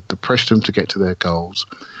selected, the pressure them to get to their goals.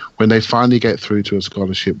 When they finally get through to a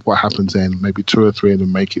scholarship, what happens then? Maybe 2 or 3 of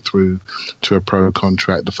them make it through to a pro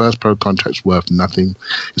contract. The first pro contract's worth nothing.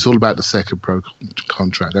 It's all about the second pro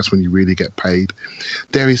contract. That's when you really get paid.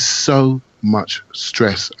 There is so much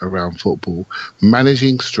stress around football.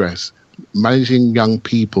 Managing stress, managing young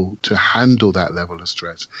people to handle that level of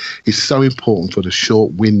stress is so important for the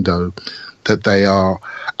short window that they are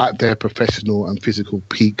at their professional and physical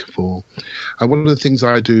peak for. And one of the things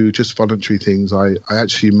I do, just voluntary things, I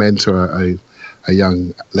actually mentor a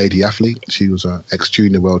young lady athlete. She was an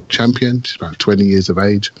ex-junior world champion. She's about 20 years of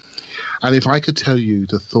age. And if I could tell you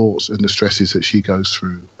the thoughts and the stresses that she goes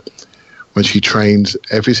through when she trains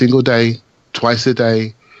every single day, twice a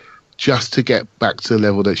day, just to get back to the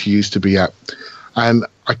level that she used to be at. And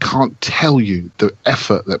I can't tell you the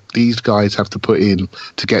effort that these guys have to put in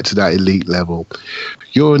to get to that elite level.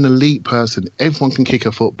 You're an elite person. Everyone can kick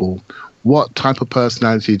a football. What type of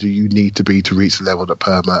personality do you need to be to reach the level that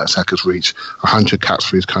Per Mertesacker reached, 100 caps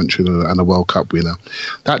for his country and a World Cup winner?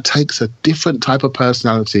 That takes a different type of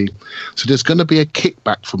personality. So there's going to be a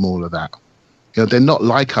kickback from all of that. You know, they're not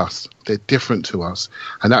like us. They're different to us.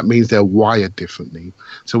 And that means they're wired differently.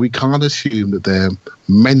 So we can't assume that their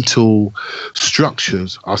mental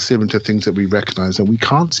structures are similar to things that we recognize. And we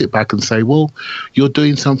can't sit back and say, well, you're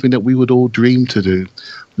doing something that we would all dream to do.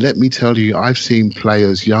 Let me tell you, I've seen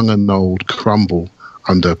players, young and old, crumble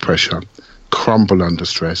under pressure, crumble under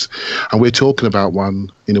stress. And we're talking about one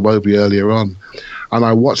in Iwobi earlier on. And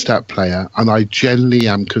I watched that player, and I genuinely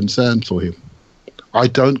am concerned for him. I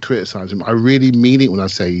don't criticise him. I really mean it when I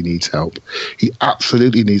say he needs help. He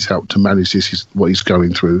absolutely needs help to manage this, what he's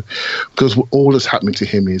going through, because all that's happening to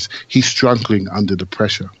him is he's struggling under the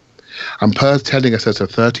pressure. And Per's telling us as a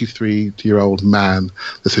 33-year-old man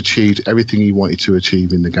that's achieved everything he wanted to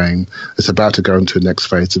achieve in the game, that's about to go into the next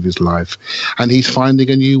phase of his life, and he's finding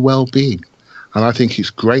a new well-being. And I think it's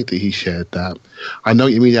great that he shared that. I know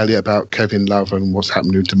what you mean, Elliot, about Kevin Love and what's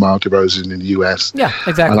happening to DeMar DeRozan in the US. Yeah,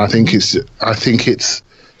 exactly. And I think it's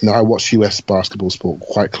you know, I watch US basketball sport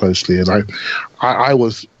quite closely, and I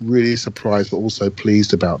was really surprised but also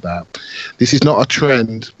pleased about that. This is not a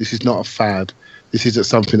trend. This is not a fad. This is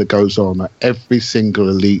something that goes on at every single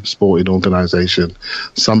elite sporting organisation.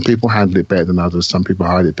 Some people handle it better than others. Some people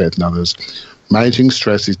hide it better than others. Managing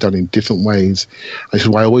stress is done in different ways. This is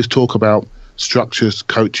why I always talk about structures,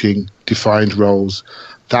 coaching, defined roles.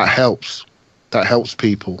 That helps. That helps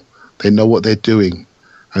people. They know what they're doing.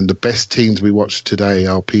 And the best teams we watch today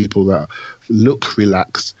are people that look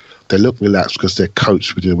relaxed. They look relaxed because they're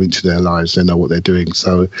coached within a inch of their lives. They know what they're doing.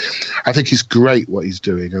 So I think it's great what he's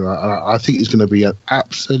doing. And I think he's going to be an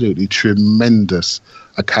absolutely tremendous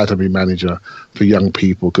academy manager for young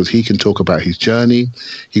people, because he can talk about his journey.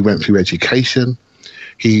 He went through education.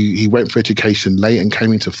 He went for education late and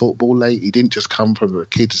came into football late. He didn't just come from a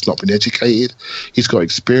kid that's not been educated. He's got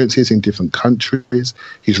experiences in different countries.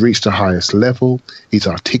 He's reached the highest level. He's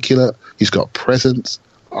articulate. He's got presence.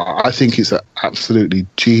 I think it's an absolutely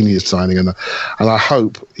genius signing, and I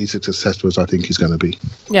hope he's as successful as I think he's going to be.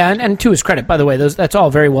 Yeah, and to his credit, by the way, that's all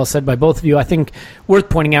very well said by both of you. I think worth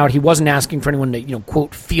pointing out, he wasn't asking for anyone to,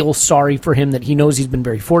 quote, feel sorry for him, that he knows he's been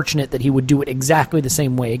very fortunate, that he would do it exactly the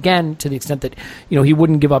same way again, to the extent that, he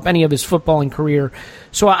wouldn't give up any of his footballing career.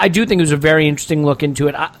 So I do think it was a very interesting look into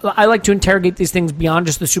it. I like to interrogate these things beyond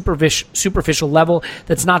just the superficial level.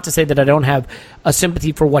 That's not to say that I don't have a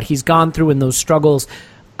sympathy for what he's gone through and those struggles.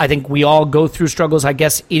 I think we all go through struggles. I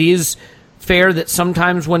guess it is fair that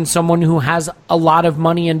sometimes when someone who has a lot of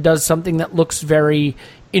money and does something that looks very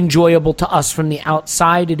enjoyable to us from the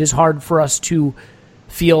outside, it is hard for us to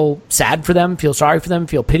feel sad for them, feel sorry for them,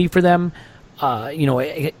 feel pity for them,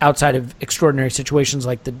 outside of extraordinary situations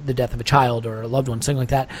like the death of a child or a loved one, something like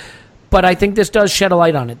that. But I think this does shed a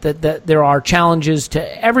light on it, that there are challenges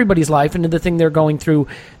to everybody's life and to the thing they're going through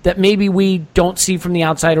that maybe we don't see from the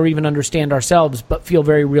outside or even understand ourselves, but feel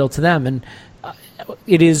very real to them. And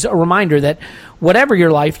it is a reminder that whatever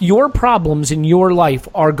your life, your problems in your life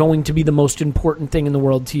are going to be the most important thing in the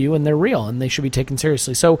world to you, and they're real, and they should be taken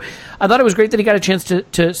seriously. So I thought it was great that he got a chance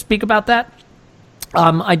to speak about that.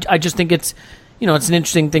 I just think it's an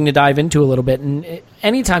interesting thing to dive into a little bit. And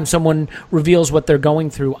anytime someone reveals what they're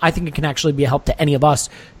going through, I think it can actually be a help to any of us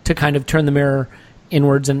to kind of turn the mirror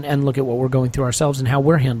inwards and look at what we're going through ourselves and how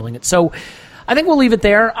we're handling it. So I think we'll leave it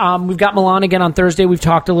there. We've got Milan again on Thursday. We've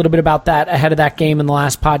talked a little bit about that ahead of that game in the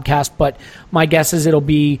last podcast, but my guess is it'll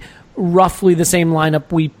be roughly the same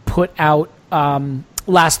lineup we put out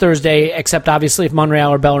last Thursday, except obviously if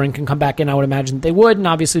Monreal or Bellerin can come back in, I would imagine that they would, and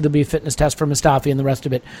obviously there'll be a fitness test for Mustafi, and the rest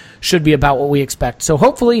of it should be about what we expect. So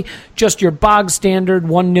hopefully just your bog standard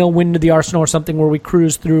 1-0 win to the Arsenal or something where we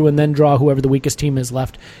cruise through and then draw whoever the weakest team is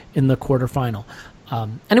left in the quarterfinal.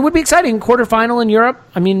 And it would be exciting. Quarterfinal in Europe,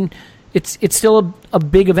 I mean, it's still a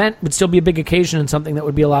big event, would still be a big occasion and something that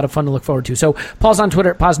would be a lot of fun to look forward to. So Paul's on Twitter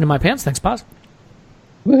at PosInToMyPants. Thanks, Pos.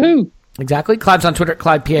 Woohoo! Exactly. Clive's on Twitter at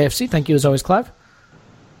ClivePAFC. Thank you as always, Clive.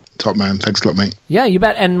 Top man. Thanks a lot, mate. Yeah, you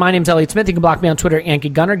bet. And my name's Elliot Smith. You can block me on Twitter at Yankee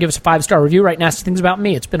Gunner. Give us a 5-star review. Write nasty things about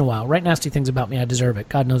me. It's been a while. Write nasty things about me. I deserve it.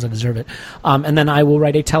 God knows I deserve it. And then I will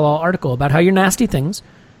write a tell-all article about how your nasty things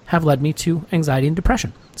have led me to anxiety and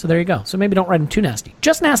depression. So there you go. So maybe don't write them too nasty.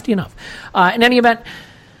 Just nasty enough. In any event,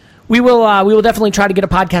 we will definitely try to get a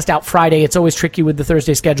podcast out Friday. It's always tricky with the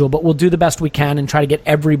Thursday schedule, but we'll do the best we can and try to get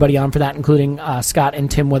everybody on for that, including Scott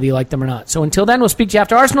and Tim, whether you like them or not. So until then, we'll speak to you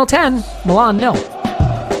after Arsenal 10, Milan 0.